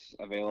Tua's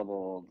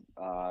available,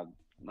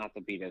 not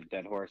to beat a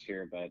dead horse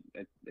here, but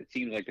it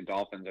seems like the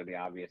Dolphins are the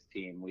obvious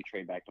team. We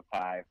trade back to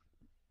 5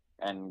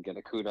 and get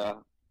Okudah.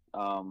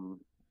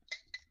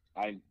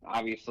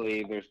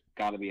 Obviously there's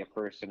got to be a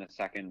first and a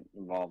second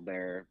involved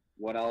there.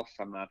 What else?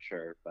 I'm not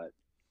sure, but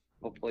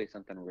hopefully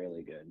something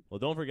really good. Well,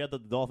 don't forget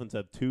that the Dolphins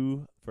have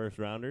 2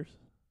 first-rounders,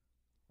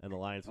 and the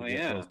Lions can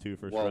get those 2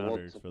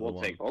 first-rounders for the one.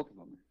 We'll take both of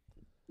them.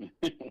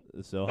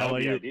 So how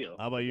about you?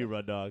 How about you,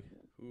 Red Dog?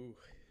 Ooh.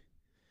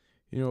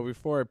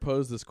 Before I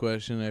posed this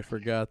question, I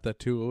forgot that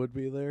Tua would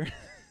be there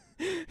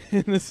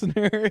in this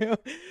scenario.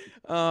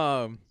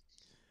 I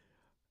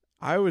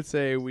would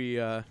say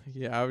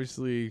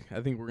obviously,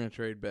 I think we're going to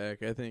trade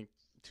back. I think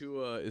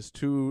Tua is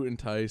too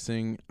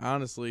enticing.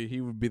 Honestly,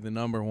 he would be the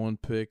number 1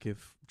 pick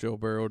if Joe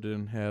Burrow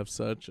didn't have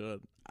such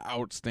an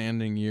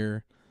outstanding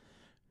year.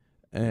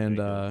 And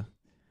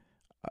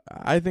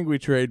I think we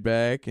trade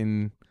back,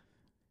 and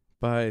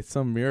by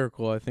some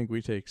miracle, I think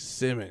we take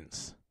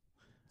Simmons.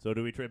 So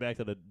do we trade back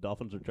to the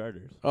Dolphins or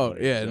Chargers? Oh,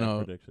 yeah,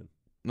 no. Prediction?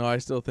 No, I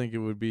still think it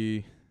would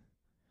be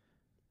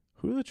 –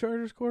 who are the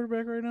Chargers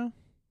quarterback right now?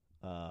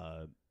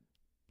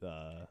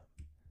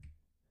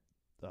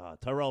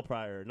 Terrell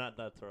Pryor. Not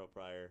Terrell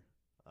Pryor.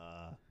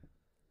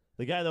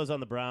 The guy that was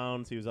on the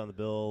Browns, he was on the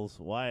Bills.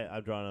 Why?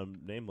 I'm drawing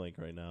a name blank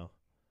right now.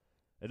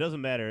 It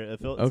doesn't matter.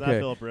 It's not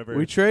Phillip Rivers.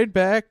 We trade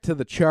back to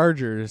the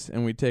Chargers,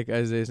 and we take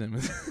Isaiah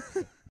Simmons.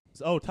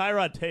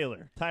 Tyrod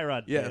Taylor.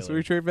 Yeah, so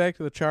we trade back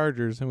to the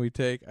Chargers, and we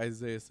take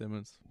Isaiah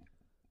Simmons.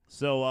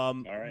 So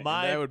right.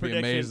 That would be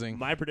amazing.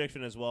 My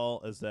prediction as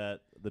well is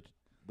that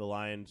the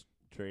Lions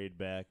trade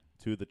back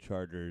to the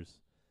Chargers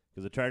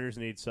because the Chargers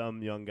need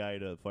some young guy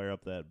to fire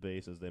up that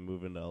base as they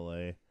move into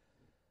L.A.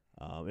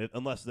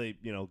 Unless they,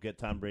 get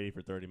Tom Brady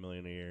for $30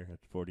 million a year at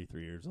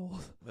 43 years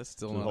old. That's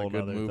still not a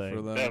good move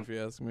for them, if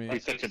you ask me.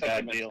 It's such a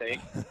bad deal.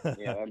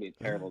 Yeah, that'd be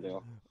a terrible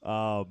deal.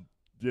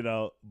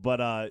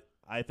 But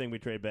I think we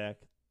trade back,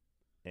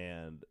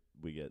 and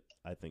we get,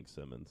 I think,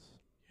 Simmons.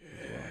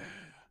 Yeah.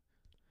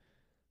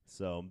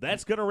 So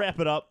that's gonna wrap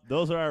it up.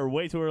 Those are our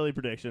way too early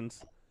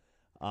predictions.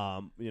 We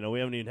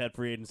haven't even had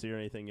free agency or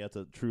anything yet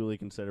to truly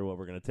consider what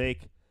we're gonna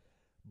take.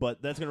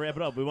 But that's going to wrap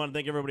it up. We want to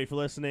thank everybody for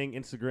listening.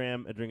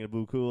 Instagram at Drinking a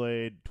Blue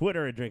Kool-Aid.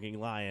 Twitter at Drinking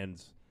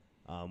Lions.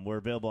 We're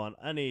available on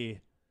any,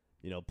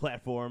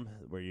 platform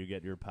where you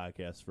get your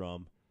podcasts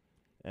from.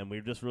 And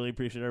we just really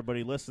appreciate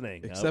everybody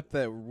listening. Except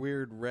that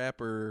weird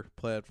rapper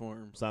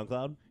platform.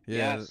 SoundCloud?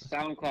 Yeah. Yes,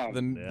 SoundCloud.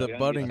 The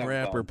budding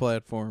rapper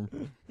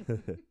platform.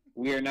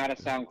 We are not a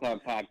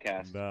SoundCloud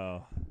podcast.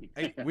 No.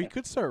 Hey, we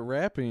could start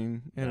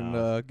rapping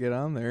and get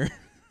on there.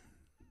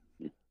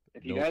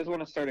 If you guys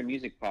want to start a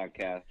music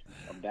podcast,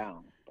 I'm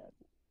down. But...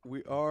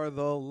 We are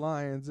the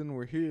Lions, and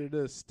we're here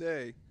to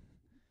stay.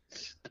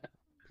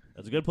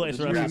 That's a good place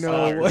for us You to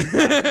know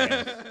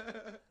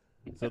start.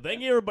 So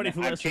thank you, everybody,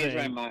 for I've listening. changed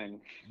my mind.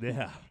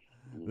 Yeah.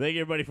 Thank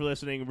you, everybody, for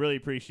listening. Really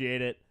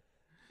appreciate it.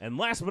 And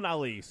last but not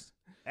least,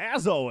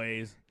 as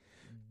always,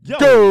 Lions!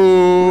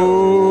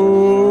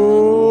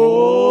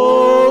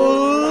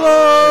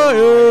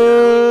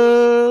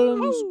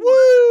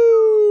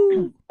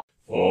 Woo!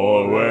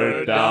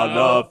 Forward down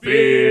the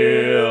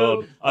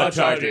field, a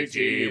charging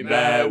team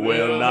that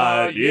will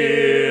not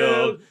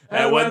yield.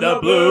 And when the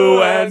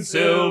blue and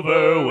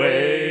silver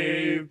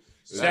wave,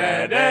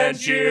 stand and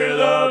cheer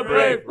the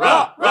brave.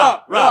 Rock,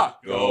 rock,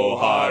 rock. Go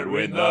hard,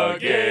 win the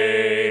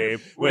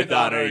game. With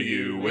honor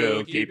you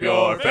will keep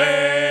your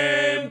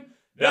fame.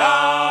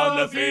 Down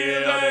the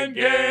field and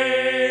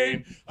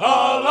gain a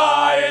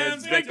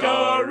Lions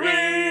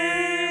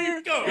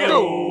victory.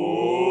 Go!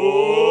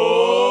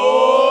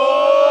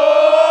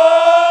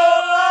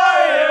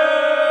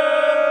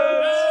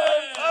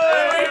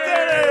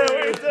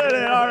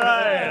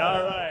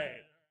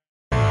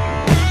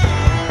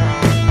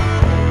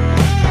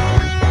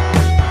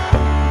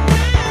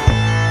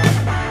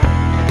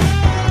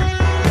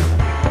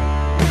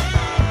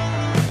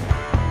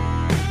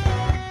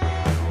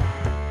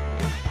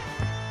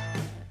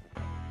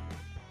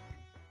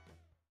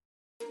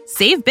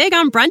 Save big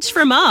on brunch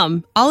for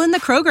mom, all in the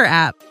Kroger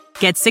app.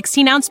 Get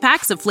 16-ounce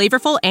packs of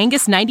flavorful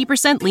Angus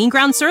 90% lean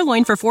ground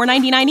sirloin for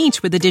 $4.99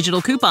 each with a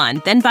digital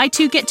coupon. Then buy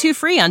 2, get 2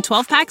 free on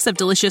 12 packs of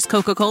delicious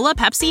Coca-Cola,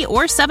 Pepsi,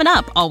 or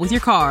 7-Up, all with your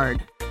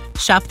card.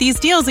 Shop these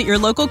deals at your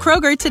local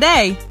Kroger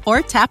today, or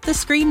tap the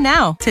screen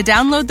now to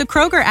download the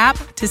Kroger app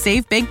to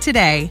save big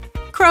today.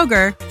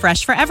 Kroger,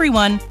 fresh for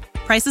everyone.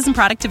 Prices and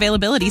product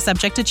availability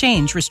subject to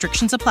change.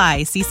 Restrictions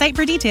apply. See site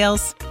for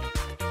details.